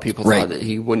 A lot of people thought that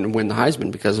he wouldn't win the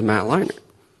Heisman because of Matt Leinart.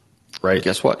 Right.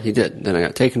 Guess what? He did. Then I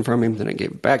got taken from him. Then I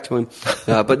gave it back to him.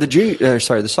 But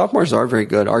the sophomores are very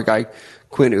good. Our guy,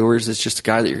 Quinn Ewers, is just a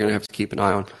guy that you're going to have to keep an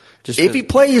eye on. Just if he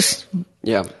plays.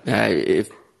 Yeah.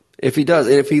 If he does,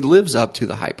 and if he lives up to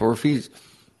the hype, or if he's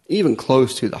even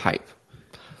close to the hype,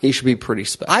 he should be pretty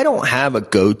special. I don't have a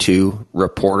go-to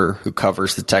reporter who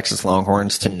covers the Texas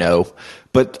Longhorns to know,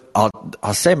 but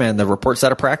I'll say, man, the reports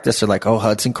out of practice are like, oh,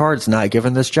 Hudson Card's not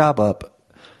giving this job up.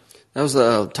 That was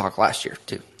the talk last year,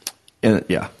 too.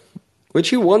 Yeah. Which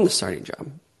he won the starting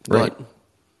job. Right. But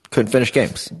couldn't finish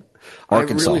games.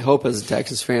 Arkansas. I really hope as a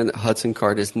Texas fan that Hudson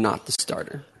Card is not the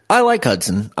starter. I like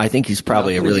Hudson. I think he's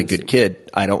probably a really good kid.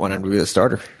 I don't want him to be the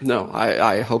starter. No,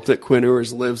 I hope that Quinn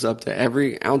Ewers lives up to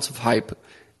every ounce of hype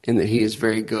and that he is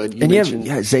very good. You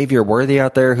have Xavier Worthy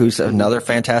out there, who's another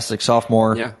fantastic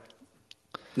sophomore. Yeah.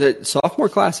 The sophomore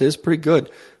class is pretty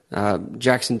good.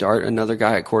 Jackson Dart, another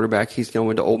guy at quarterback, he's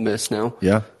going to Ole Miss now.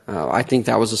 Yeah. I think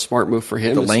that was a smart move for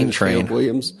him. The lane train. Caleb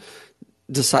Williams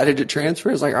decided to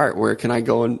transfer. It's like, all right, where can I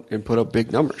go and put up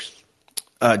big numbers?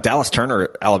 Dallas Turner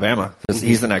at Alabama.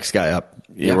 He's the next guy up.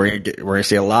 Yeah. We're going to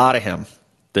see a lot of him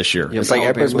this year. Yep, it's like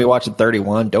everybody's going to be watching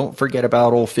 31. Don't forget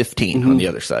about old 15 on the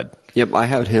other side. Yep, I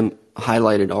have him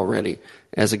highlighted already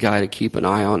as a guy to keep an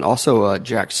eye on. Also,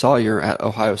 Jack Sawyer at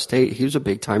Ohio State. He was a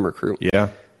big-time recruit. Yeah.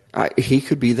 He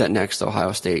could be that next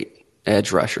Ohio State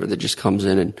edge rusher that just comes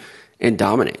in and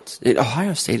dominates.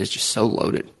 Ohio State is just so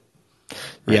loaded.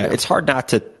 Yeah, it's hard not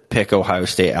to pick Ohio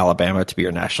State, Alabama to be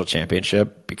your national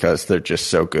championship because they're just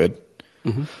so good.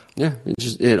 Mm-hmm. Yeah,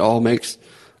 it all makes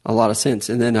a lot of sense.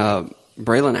 And then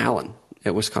Braylon Allen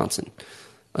at Wisconsin,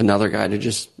 another guy to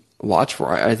just watch for.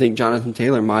 I think Jonathan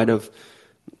Taylor might have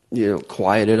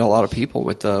quieted a lot of people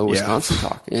with the Wisconsin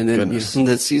talk. And then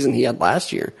the season he had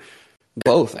last year,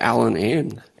 both Allen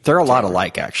and they're a lot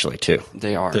alike, actually, too.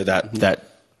 They are. They're that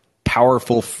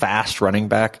powerful, fast running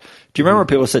back. Do you remember when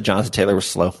people said Jonathan Taylor was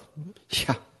slow?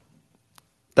 Yeah.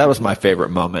 That was my favorite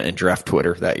moment in draft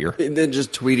Twitter that year. And then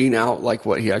just tweeting out like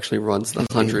what he actually runs the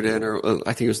 100 in, or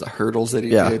I think it was the hurdles that he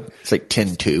did. It's like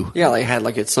 10-2. Yeah, like had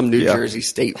it's some New Jersey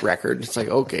State record. It's like,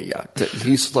 okay,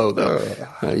 he's slow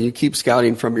though. You keep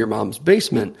scouting from your mom's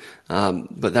basement,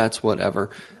 but that's whatever.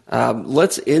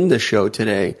 Let's end the show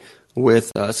today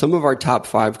with some of our top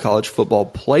 5 college football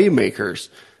playmakers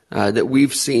that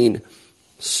we've seen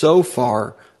so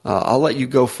far. I'll let you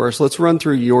go first. Let's run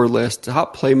through your list.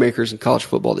 Top playmakers in college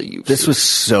football that you've seen. This was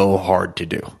so hard to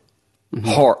do.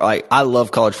 Hard. I love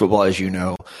college football, as you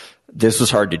know. This was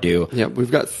hard to do. Yeah,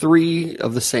 we've got 3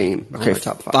 of the same. Okay,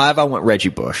 top 5. I went Reggie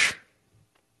Bush.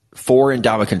 4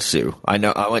 Ndamukong Suh. I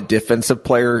know I went defensive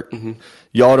player.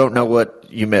 Y'all don't know what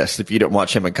you missed if you didn't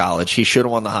watch him in college. He should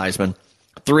have won the Heisman.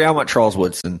 3, I went Charles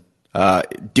Woodson.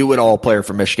 Do-it-all player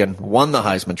for Michigan, won the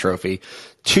Heisman Trophy.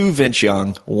 2, Vince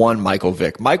Young, 1, Michael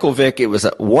Vick. Michael Vick, it was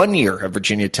 1 year at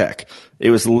Virginia Tech. It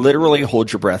was literally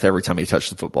hold your breath every time he touched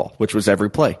the football, which was every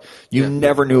play. You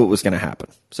never knew it was going to happen.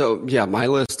 So, my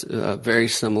list, very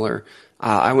similar.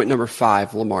 I went number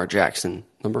 5, Lamar Jackson.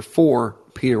 Number 4,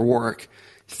 Peter Warrick.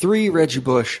 3, Reggie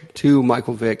Bush. 2,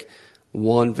 Michael Vick.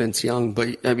 1, Vince Young.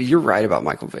 But, you're right about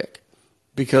Michael Vick.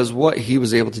 Because what he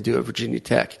was able to do at Virginia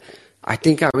Tech, I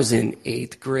think I was in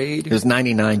 8th grade. It was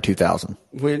 99-2000.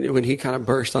 When he kind of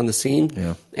burst on the scene.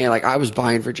 Yeah. And I was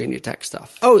buying Virginia Tech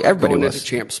stuff. Oh, everybody going was. Into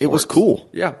Champ Sports. It was cool.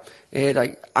 Yeah. And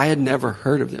I had never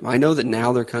heard of them. I know that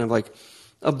now they're kind of like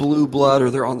a blue blood,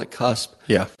 or they're on the cusp.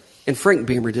 Yeah. And Frank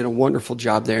Beamer did a wonderful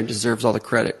job there and deserves all the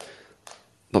credit.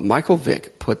 But Michael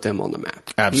Vick put them on the map.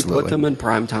 Absolutely. He put them in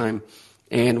prime time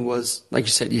and was, like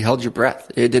you said, you held your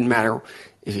breath. It didn't matter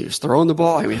if he was throwing the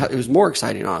ball. It was more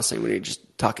exciting, honestly, when he just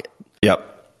tuck it.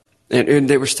 Yep. And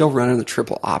they were still running the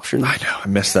triple option. I know. I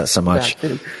missed that so much.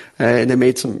 And they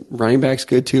made some running backs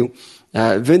good, too.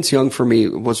 Vince Young, for me,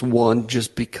 was 1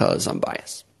 just because I'm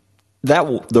biased.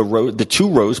 The 2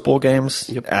 Rose Bowl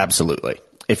games, absolutely.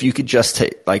 If you could just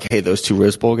take, hey, those 2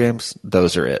 Rose Bowl games,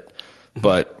 those are it.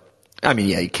 But,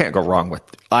 you can't go wrong with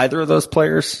either of those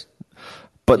players.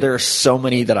 But there are so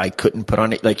many that I couldn't put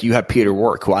on it. Like you had Peter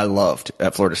Warrick, who I loved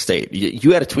at Florida State.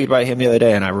 You had a tweet by him the other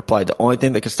day, and I replied, the only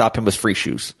thing that could stop him was free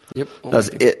shoes. Yep. That's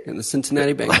it. And the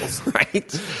Cincinnati Bengals. Right?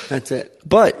 That's it.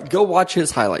 But go watch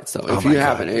his highlights, though. If you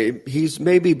haven't, he's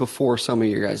maybe before some of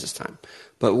your guys' time.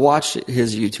 But watch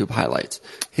his YouTube highlights.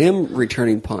 Him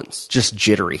returning punts. Just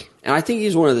jittery. And I think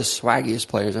he's one of the swaggiest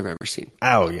players I've ever seen.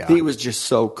 Oh, yeah. He was just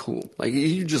so cool. Like,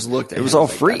 you just looked at him. It was all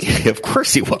free. Of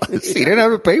course he was. He didn't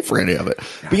have to pay for any of it.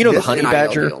 But you know, the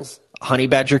Honey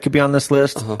Badger could be on this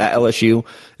list at LSU.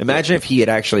 Imagine if he had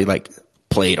actually, like,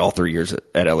 played all 3 years at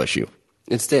LSU.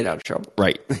 And stayed out of trouble.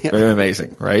 Right.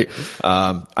 Amazing, right?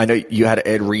 I know you had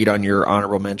Ed Reed on your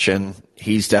honorable mention.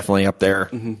 He's definitely up there.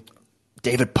 Mm-hmm.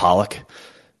 David Pollock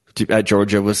at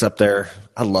Georgia was up there.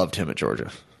 I loved him at Georgia.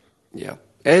 Yeah.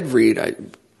 Ed Reed,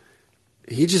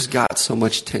 he just got so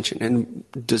much attention, and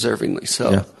deservingly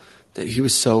so, that he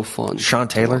was so fun. Sean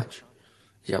Taylor.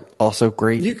 Yep. Also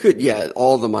great. You could,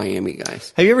 all the Miami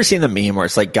guys. Have you ever seen the meme where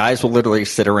it's like guys will literally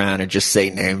sit around and just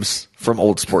say names from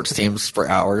old sports teams for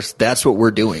hours? That's what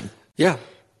we're doing. Yeah.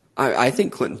 I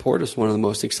think Clinton Portis is one of the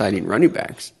most exciting running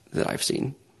backs that I've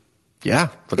seen. Yeah,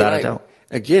 without a doubt.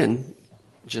 Again,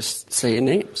 just saying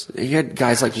names. You had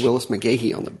guys like Willis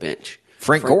McGahee on the bench.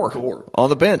 Frank Gore on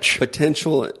the bench.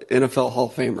 Potential NFL Hall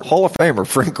of Famer. Hall of Famer,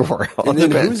 Frank Gore on the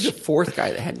bench. Who's the fourth guy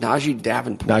that had Najee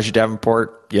Davenport? Najee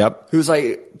Davenport, yep. Who's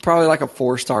probably like a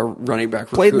 4-star running back.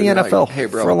 Played in the NFL hey,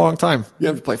 bro, for a long time. You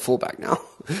have to play fullback now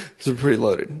because we're pretty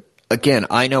loaded. Again,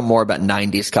 I know more about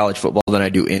 90s college football than I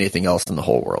do anything else in the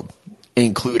whole world,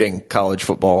 including college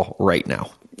football right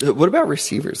now. What about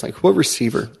receivers? Like, what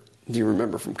receiver do you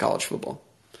remember from college football?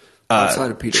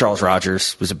 Outside of Peter Charles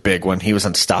Rogers was a big one. He was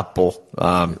unstoppable.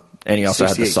 And he also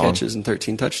had the song. 68 catches and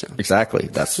 13 touchdowns. Exactly.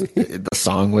 That's the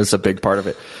song was a big part of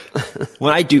it.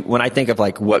 When I think of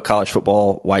like what college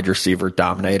football wide receiver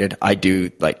dominated, I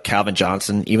do like Calvin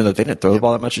Johnson, even though they didn't throw the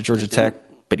ball that much at Georgia Tech,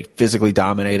 but he physically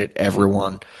dominated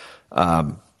everyone.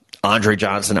 Andre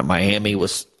Johnson at Miami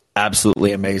was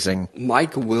absolutely amazing.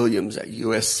 Mike Williams at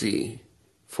USC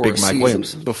for Big a Mike season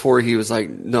Williams. before he was like,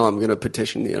 no, I'm going to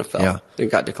petition the NFL.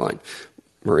 It got declined.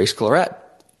 Maurice Clarett.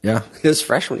 Yeah. His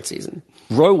freshman season.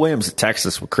 Roy Williams at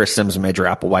Texas with Chris Sims and Major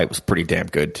Applewhite was pretty damn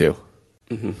good too.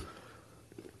 Mm-hmm.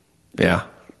 Yeah.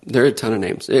 There are a ton of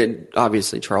names.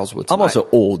 Obviously, Charles Woodson. I'm also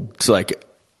old, so like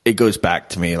it goes back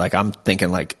to me. Like I'm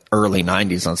thinking like early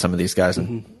 90s on some of these guys,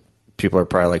 and people are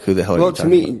probably like, who the hell are you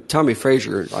talking about? Tommy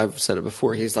Frazier, I've said it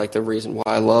before, he's like the reason why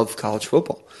I love college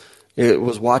football. It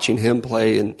was watching him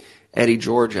play and Eddie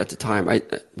George at the time. What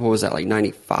was that, like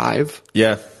 95?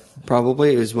 Yeah.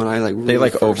 Probably. It was when I like really they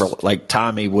like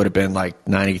Tommy would have been like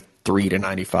 93 to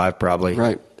 95 probably.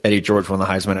 Right. Eddie George won the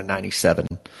Heisman in 97.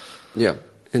 Yeah.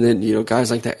 And then, guys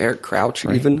like that, Eric Crouch,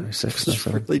 right. Even. 96,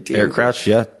 really Eric Crouch,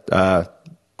 yeah.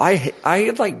 I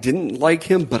didn't like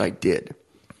him, but I did.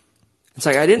 It's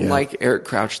like I didn't like Eric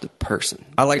Crouch the person.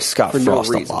 I liked Scott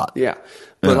Frost a lot. Yeah.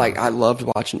 But I loved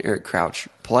watching Eric Crouch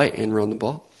play and run the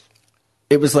ball.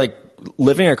 It was like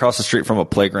living across the street from a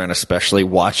playground, especially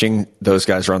watching those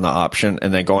guys run the option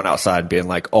and then going outside and being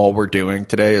like, all we're doing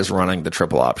today is running the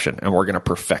triple option and we're going to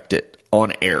perfect it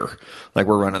on air. Like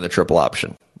we're running the triple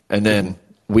option. And then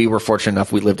we were fortunate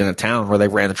enough, we lived in a town where they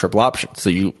ran the triple option. So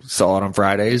you saw it on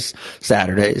Fridays,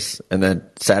 Saturdays, and then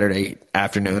Saturday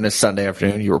afternoon and Sunday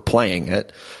afternoon, you were playing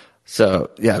it. So,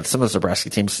 yeah, some of those Nebraska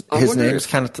teams, his name is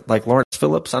kind of like Lawrence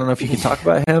Phillips. I don't know if you can talk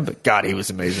about him, but God, he was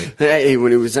amazing. Hey,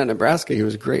 when he was at Nebraska, he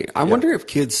was great. I wonder if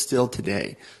kids still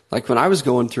today, like when I was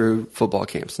going through football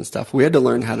camps and stuff, we had to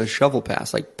learn how to shovel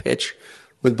pass, like pitch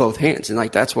with both hands. And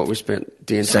like that's what we spent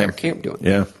the entire camp doing.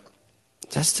 Yeah.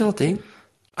 Is that still a thing?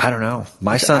 I don't know.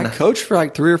 My son. I coached for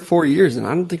like 3 or 4 years, and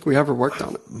I don't think we ever worked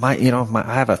on it.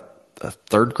 I have a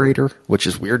third grader, which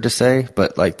is weird to say,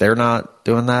 but like they're not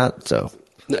doing that. So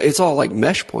it's all like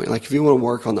mesh point. Like if you want to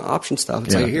work on the option stuff,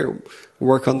 it's like here,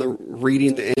 work on the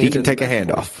reading the end. He can take a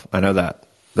handoff. I know that.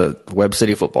 The Webb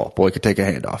City football boy could take a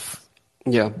handoff.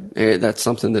 Yeah, that's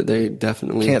something that they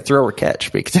definitely can't throw or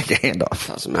catch, but he can take a handoff.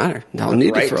 Doesn't matter. They'll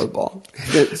need to throw the ball.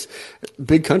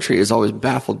 Big Country is always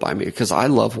baffled by me because I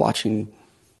love watching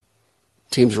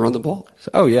teams run the ball.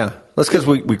 Oh, yeah. That's because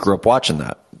we grew up watching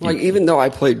that. Like, even though I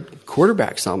played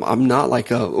quarterback some, I'm not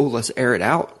like let's air it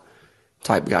out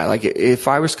type guy. Like, if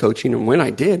I was coaching and when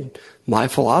I did, my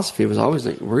philosophy was always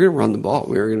like, we're going to run the ball.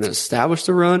 We're going to establish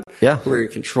the run. Yeah. We're going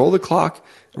to control the clock.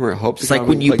 And we're going to hope. It's like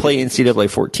when you play NCAA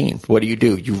 14. What do?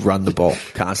 You run the ball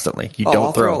constantly. You don't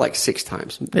I'll throw like 6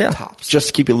 times. Tops. Just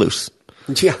to keep you loose.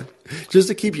 Yeah. Just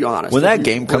to keep you honest. When that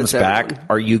game comes back,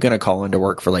 are you going to call into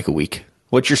work for like a week?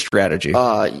 What's your strategy?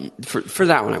 For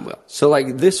that one, I will. So,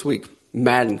 like, this week,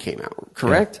 Madden came out,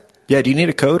 correct? Yeah, do you need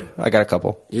a code? I got a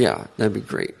couple. Yeah, that'd be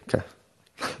great. Okay.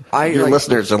 Your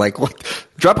listeners are like, what?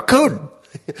 Drop a code.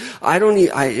 I don't need,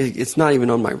 it's not even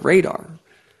on my radar.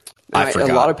 I forgot.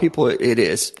 A lot of people, it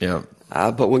is. Yeah.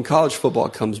 But when college football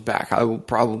comes back, I will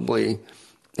probably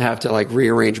have to like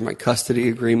rearrange my custody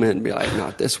agreement and be like,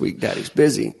 not this week, Daddy's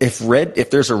busy. If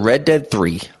there's a Red Dead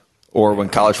 3 or when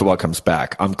college football comes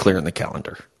back, I'm clearing the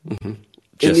calendar. Mm-hmm.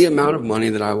 And the amount of money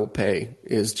that I will pay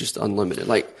is just unlimited.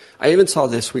 Like, I even saw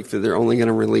this week that they're only going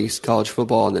to release college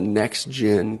football on the next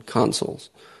gen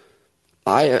consoles.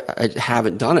 I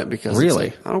haven't done it because really?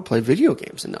 It's like, I don't play video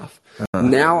games enough.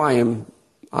 Now I'm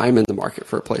in the market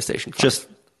for a PlayStation 5. Just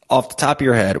off the top of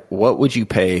your head, what would you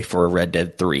pay for a Red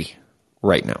Dead 3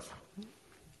 right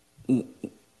now?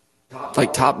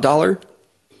 Like top dollar?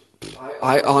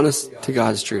 I honest to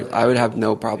God's truth, I would have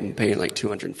no problem paying like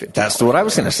 $250. That's what I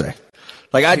was going to say.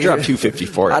 Like, I'd drop $250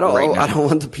 for it. I don't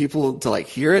want the people to like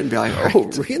hear it and be like, "Oh,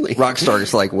 really?" Rockstar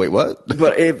is like, "Wait, what?"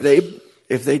 But if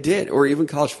they did, or even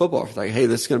college football, if like, "Hey,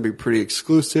 this is going to be pretty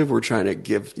exclusive. We're trying to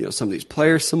give some of these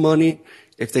players some money."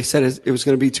 If they said it was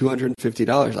going to be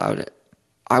 $250,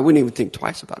 I wouldn't even think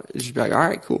twice about it. It'd just be like, "All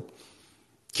right, cool.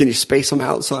 Can you space them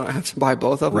out so I don't have to buy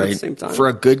both of them at the same time?" For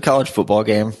a good college football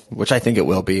game, which I think it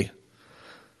will be,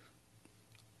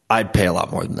 I'd pay a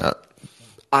lot more than that.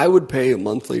 I would pay a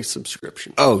monthly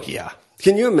subscription. Oh, yeah.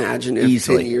 Can you imagine if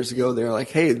Easily. 10 years ago they were like,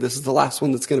 "Hey, this is the last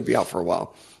one that's going to be out for a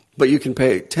while, but you can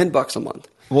pay $10 a month."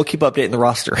 We'll keep updating the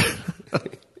roster.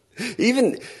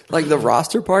 Even like the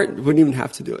roster part, wouldn't even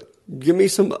have to do it. Give me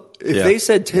some. If they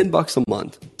said $10 a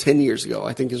month 10 years ago,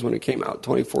 I think is when it came out,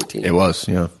 2014. It was,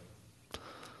 yeah.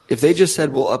 If they just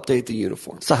said we'll update the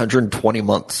uniform, It's 120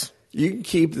 months. you can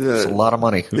keep It's a lot of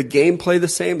money. the gameplay the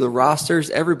same, the rosters.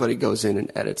 Everybody goes in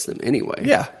and edits them anyway.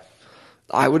 Yeah.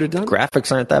 I would have done. Graphics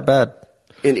aren't that bad.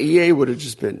 And EA would have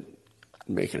just been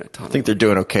making a ton. I think they're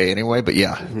doing okay anyway, but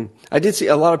yeah. I did see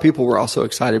a lot of people were also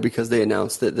excited because they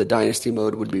announced that the Dynasty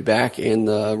mode would be back and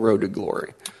the Road to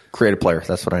Glory. Creative player,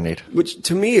 that's what I need. Which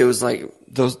to me, it was like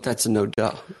that's a no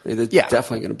duh. It's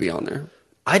definitely going to be on there.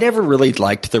 I never really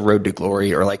liked the Road to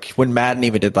Glory, or like when Madden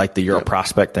even did like the Euro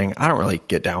Prospect thing. I don't really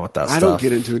get down with that stuff. I don't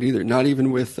get into it either. Not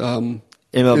even with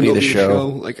MLB The Show.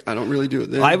 Like, I don't really do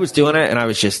it then. I was doing it, and I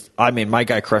was just, my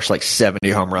guy crushed like 70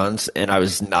 home runs, and I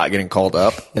was not getting called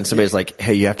up. And somebody's like,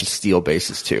 "Hey, you have to steal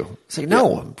bases too." It's like,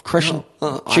 no, I'm crushing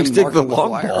chicks I'm dig the marking the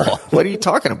long wire. ball. What are you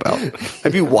talking about?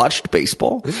 Have you watched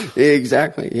baseball?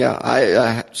 Exactly. Yeah.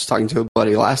 I was talking to a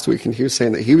buddy last week, and he was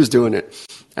saying that he was doing it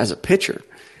as a pitcher,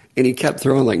 and he kept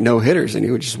throwing like no hitters, and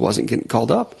he just wasn't getting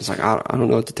called up. It's like, I don't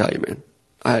know what to tell you, man.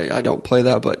 I don't play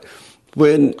that, but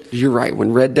when you're right,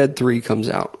 when Red Dead 3 comes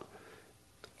out,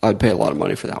 I'd pay a lot of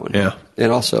money for that one. Yeah.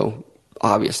 And also,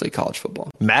 obviously, college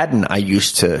football. Madden, I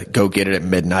used to go get it at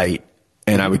midnight,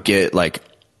 and I would get like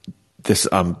this.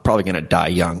 I'm probably going to die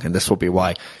young, and this will be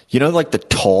why. You know, like the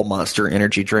tall Monster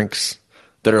energy drinks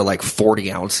that are like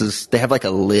 40 ounces? They have like a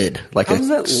lid, like How is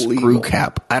a that screw legal?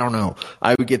 cap. I don't know.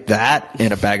 I would get that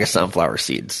and a bag of sunflower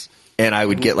seeds, and I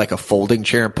would get like a folding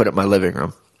chair and put it in my living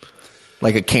room.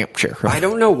 Like a camp chair. I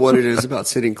don't know what it is about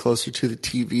sitting closer to the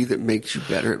TV that makes you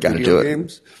better at Gotta video do it.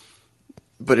 games,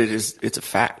 but it's a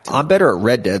fact. I'm better at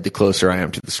Red Dead the closer I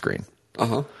am to the screen.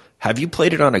 Uh-huh. Have you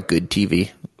played it on a good TV?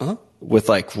 Uh-huh. With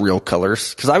like real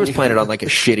colors? Because I was playing it on like a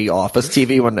shitty office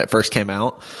TV when it first came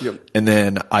out. Yep. And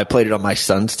then I played it on my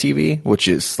son's TV, which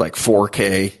is like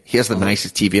 4K. He has the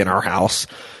nicest TV in our house.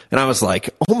 And I was like,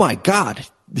 oh my God.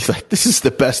 He's like, this is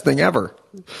the best thing ever.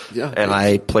 Yeah. And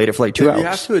I played it for like 2 If hours. you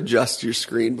have to adjust your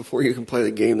screen before you can play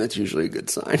the game, that's usually a good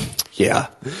sign. Yeah,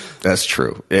 that's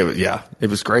true. It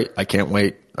was great. I can't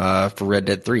wait for Red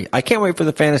Dead 3. I can't wait for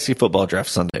the fantasy football draft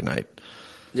Sunday night.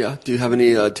 Yeah. Do you have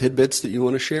any tidbits that you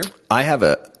want to share? I have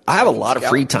a lot of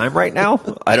free time right now.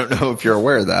 I don't know if you're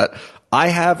aware of that. I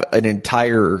have an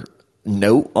entire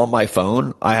note on my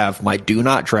phone. I have my do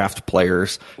not draft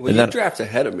players. Well, and you then draft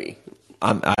ahead of me.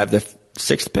 I have the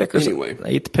 6th pick or Anyway.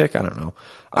 8th pick. I don't know.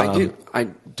 I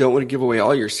don't want to give away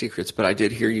all your secrets, but I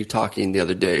did hear you talking the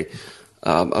other day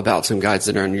about some guys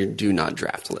that are on your do not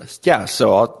draft list. Yeah,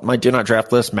 so my do not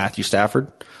draft list: Matthew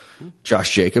Stafford,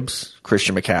 Josh Jacobs,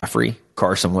 Christian McCaffrey,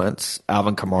 Carson Wentz,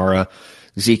 Alvin Kamara,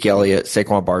 Zeke Elliott,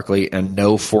 Saquon Barkley, and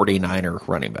no 49er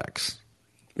running backs.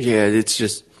 Yeah,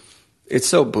 it's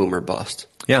so boomer bust.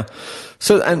 Yeah.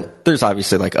 So, and there's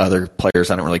obviously like other players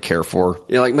I don't really care for.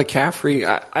 Yeah, like McCaffrey,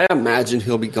 I imagine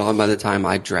he'll be gone by the time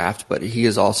I draft, but he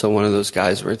is also one of those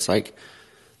guys where it's like,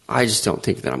 I just don't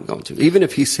think that I'm going to. Even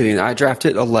if he's sitting, I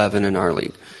drafted 11 in our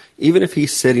league. Even if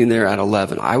he's sitting there at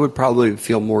 11, I would probably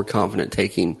feel more confident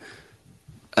taking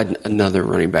another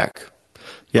running back.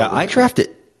 Yeah, I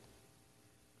drafted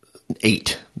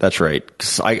 8 That's right.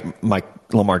 'Cause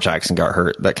Lamar Jackson got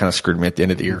hurt. That kind of screwed me at the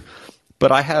end of the year.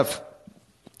 But I have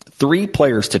 3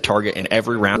 players to target in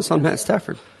every round. It's on Matt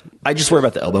Stafford. I just worry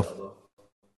about the elbow.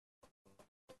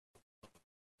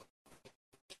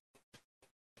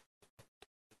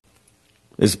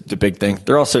 Is the big thing.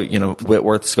 They're also,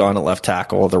 Whitworth's gone at left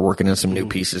tackle. They're working in some new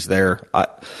pieces there.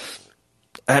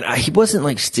 He wasn't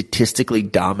like statistically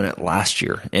dominant last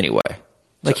year anyway.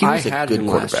 Like he was I had a good him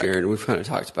quarterback. last year, and we've kind of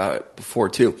talked about it before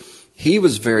too. He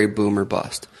was very boomer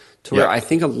bust to where I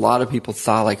think a lot of people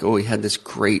thought like, oh, he had this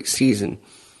great season.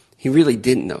 He really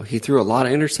didn't though. He threw a lot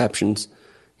of interceptions.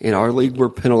 In our league, we're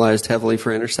penalized heavily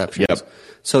for interceptions. Yep.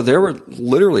 So there were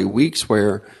literally weeks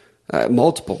where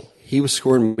he was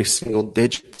scoring me single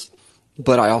digits.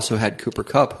 But I also had Cooper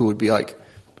Kupp, who would be like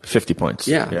 50 points.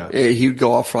 Yeah. He would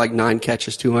go off for like 9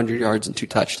 catches, 200 yards, and 2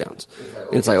 touchdowns.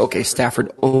 And it's like, okay,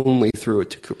 Stafford only threw it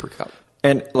to Cooper Kupp.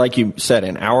 And like you said,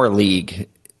 in our league,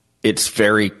 it's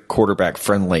very quarterback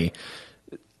friendly.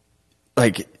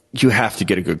 Like, you have to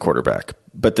get a good quarterback.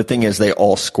 But the thing is, they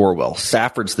all score well.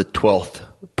 Stafford's the 12th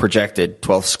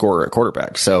scorer at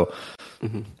quarterback. So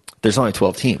there's only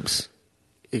 12 teams.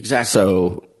 Exactly.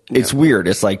 So it's weird.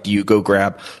 It's like, do you go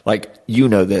grab, like,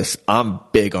 this. I'm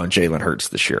big on Jalen Hurts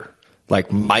this year.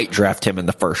 Like, might draft him in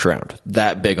the first round.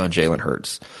 That big on Jalen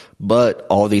Hurts. But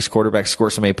all these quarterbacks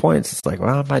score so many points. It's like,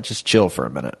 well, I might just chill for a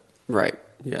minute. Right.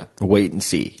 Yeah. Wait and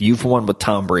see. You've won with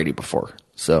Tom Brady before.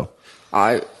 So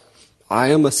I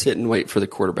am a sit and wait for the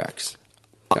quarterbacks.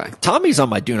 Okay. Tommy's on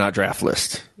my do not draft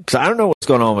list because I don't know what's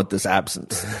going on with this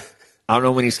absence. I don't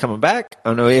know when he's coming back. I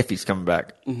don't know if he's coming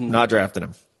back. Not drafting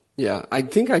him. Yeah, I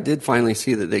think I did finally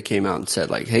see that they came out and said,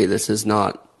 like, hey, this is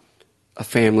not a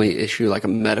family issue, like a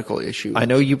medical issue. I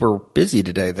know you were busy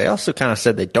today. They also kind of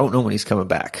said they don't know when he's coming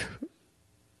back.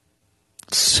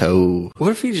 So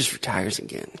what if he just retires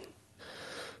again?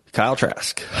 Kyle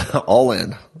Trask, all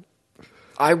in.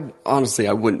 I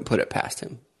wouldn't put it past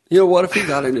him. What if he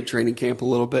got into training camp a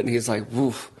little bit and he's like,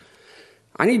 woof,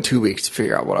 I need 2 weeks to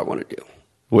figure out what I want to do.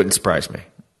 Wouldn't surprise me.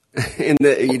 And,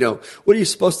 what are you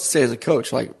supposed to say as a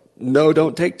coach? Like, no,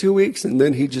 don't take 2 weeks. And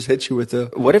then he just hits you with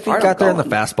what if he got there and the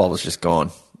fastball was just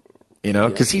gone?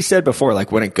 Because he said before,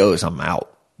 like, when it goes, I'm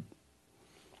out.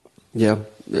 Yeah.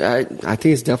 I think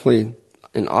it's definitely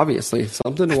and obviously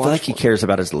something to watch. I feel like he cares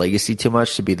about his legacy too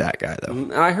much to be that guy,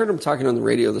 though. I heard him talking on the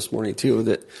radio this morning, too,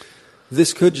 that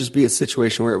this could just be a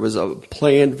situation where it was a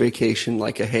planned vacation,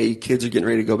 like hey, kids are getting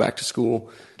ready to go back to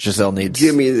school. Giselle needs...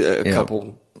 Give me a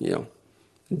couple,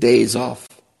 days off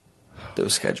that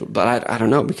was scheduled. But I don't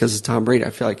know, because it's Tom Brady.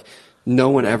 I feel like no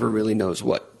one ever really knows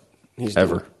what he's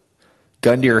doing.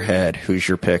 Gun to your head, who's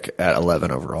your pick at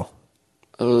 11 overall?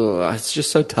 It's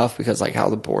just so tough because like how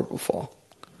the board will fall.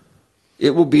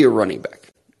 It will be a running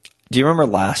back. Do you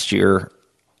remember last year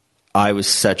I was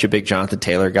such a big Jonathan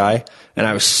Taylor guy, and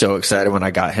I was so excited when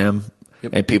I got him,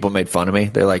 and people made fun of me.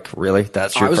 They're like, really?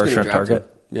 That's your first-round target?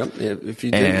 Yep. If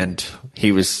you did. And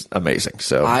he was amazing.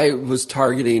 So I was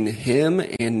targeting him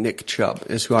and Nick Chubb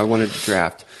is who I wanted to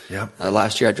draft. Yep.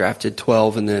 Last year I drafted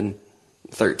 12 and then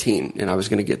 13, and I was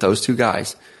going to get those two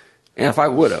guys. And if I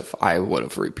would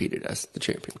have repeated as the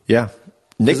champion. Yeah.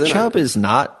 Nick Chubb is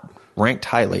not ranked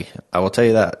highly. I will tell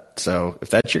you that. So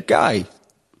if that's your guy,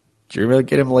 you're going to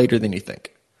get him later than you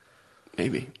think.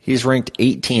 Maybe. He's ranked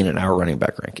 18 in our running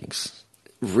back rankings.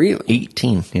 Really?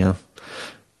 18, yeah.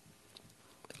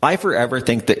 I forever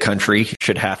think that Country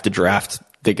should have to draft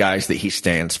the guys that he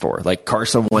stands for. Like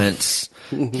Carson Wentz,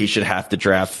 he should have to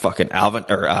draft fucking Alvin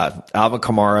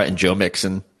Kamara and Joe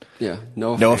Mixon. Yeah,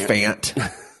 Noah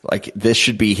Fant. Like, this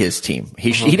should be his team.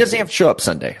 He doesn't have to show up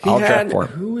Sunday. I'll draft for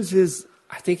him. Who was his?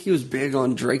 I think he was big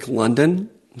on Drake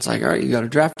London. It's like, all right, you got to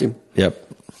draft him. Yep.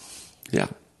 Yeah.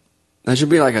 That should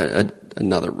be like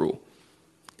another rule.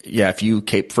 Yeah, if you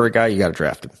cape for a guy, you got to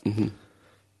draft him. Mm-hmm.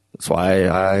 That's why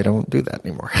I don't do that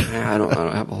anymore. I don't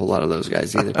have a whole lot of those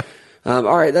guys either. All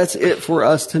right, that's it for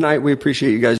us tonight. We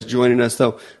appreciate you guys joining us,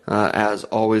 though, as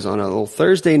always, on a little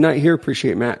Thursday night here.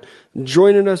 Appreciate Matt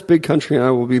joining us. Big Country and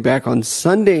I will be back on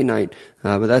Sunday night.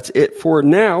 But that's it for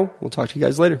now. We'll talk to you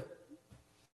guys later.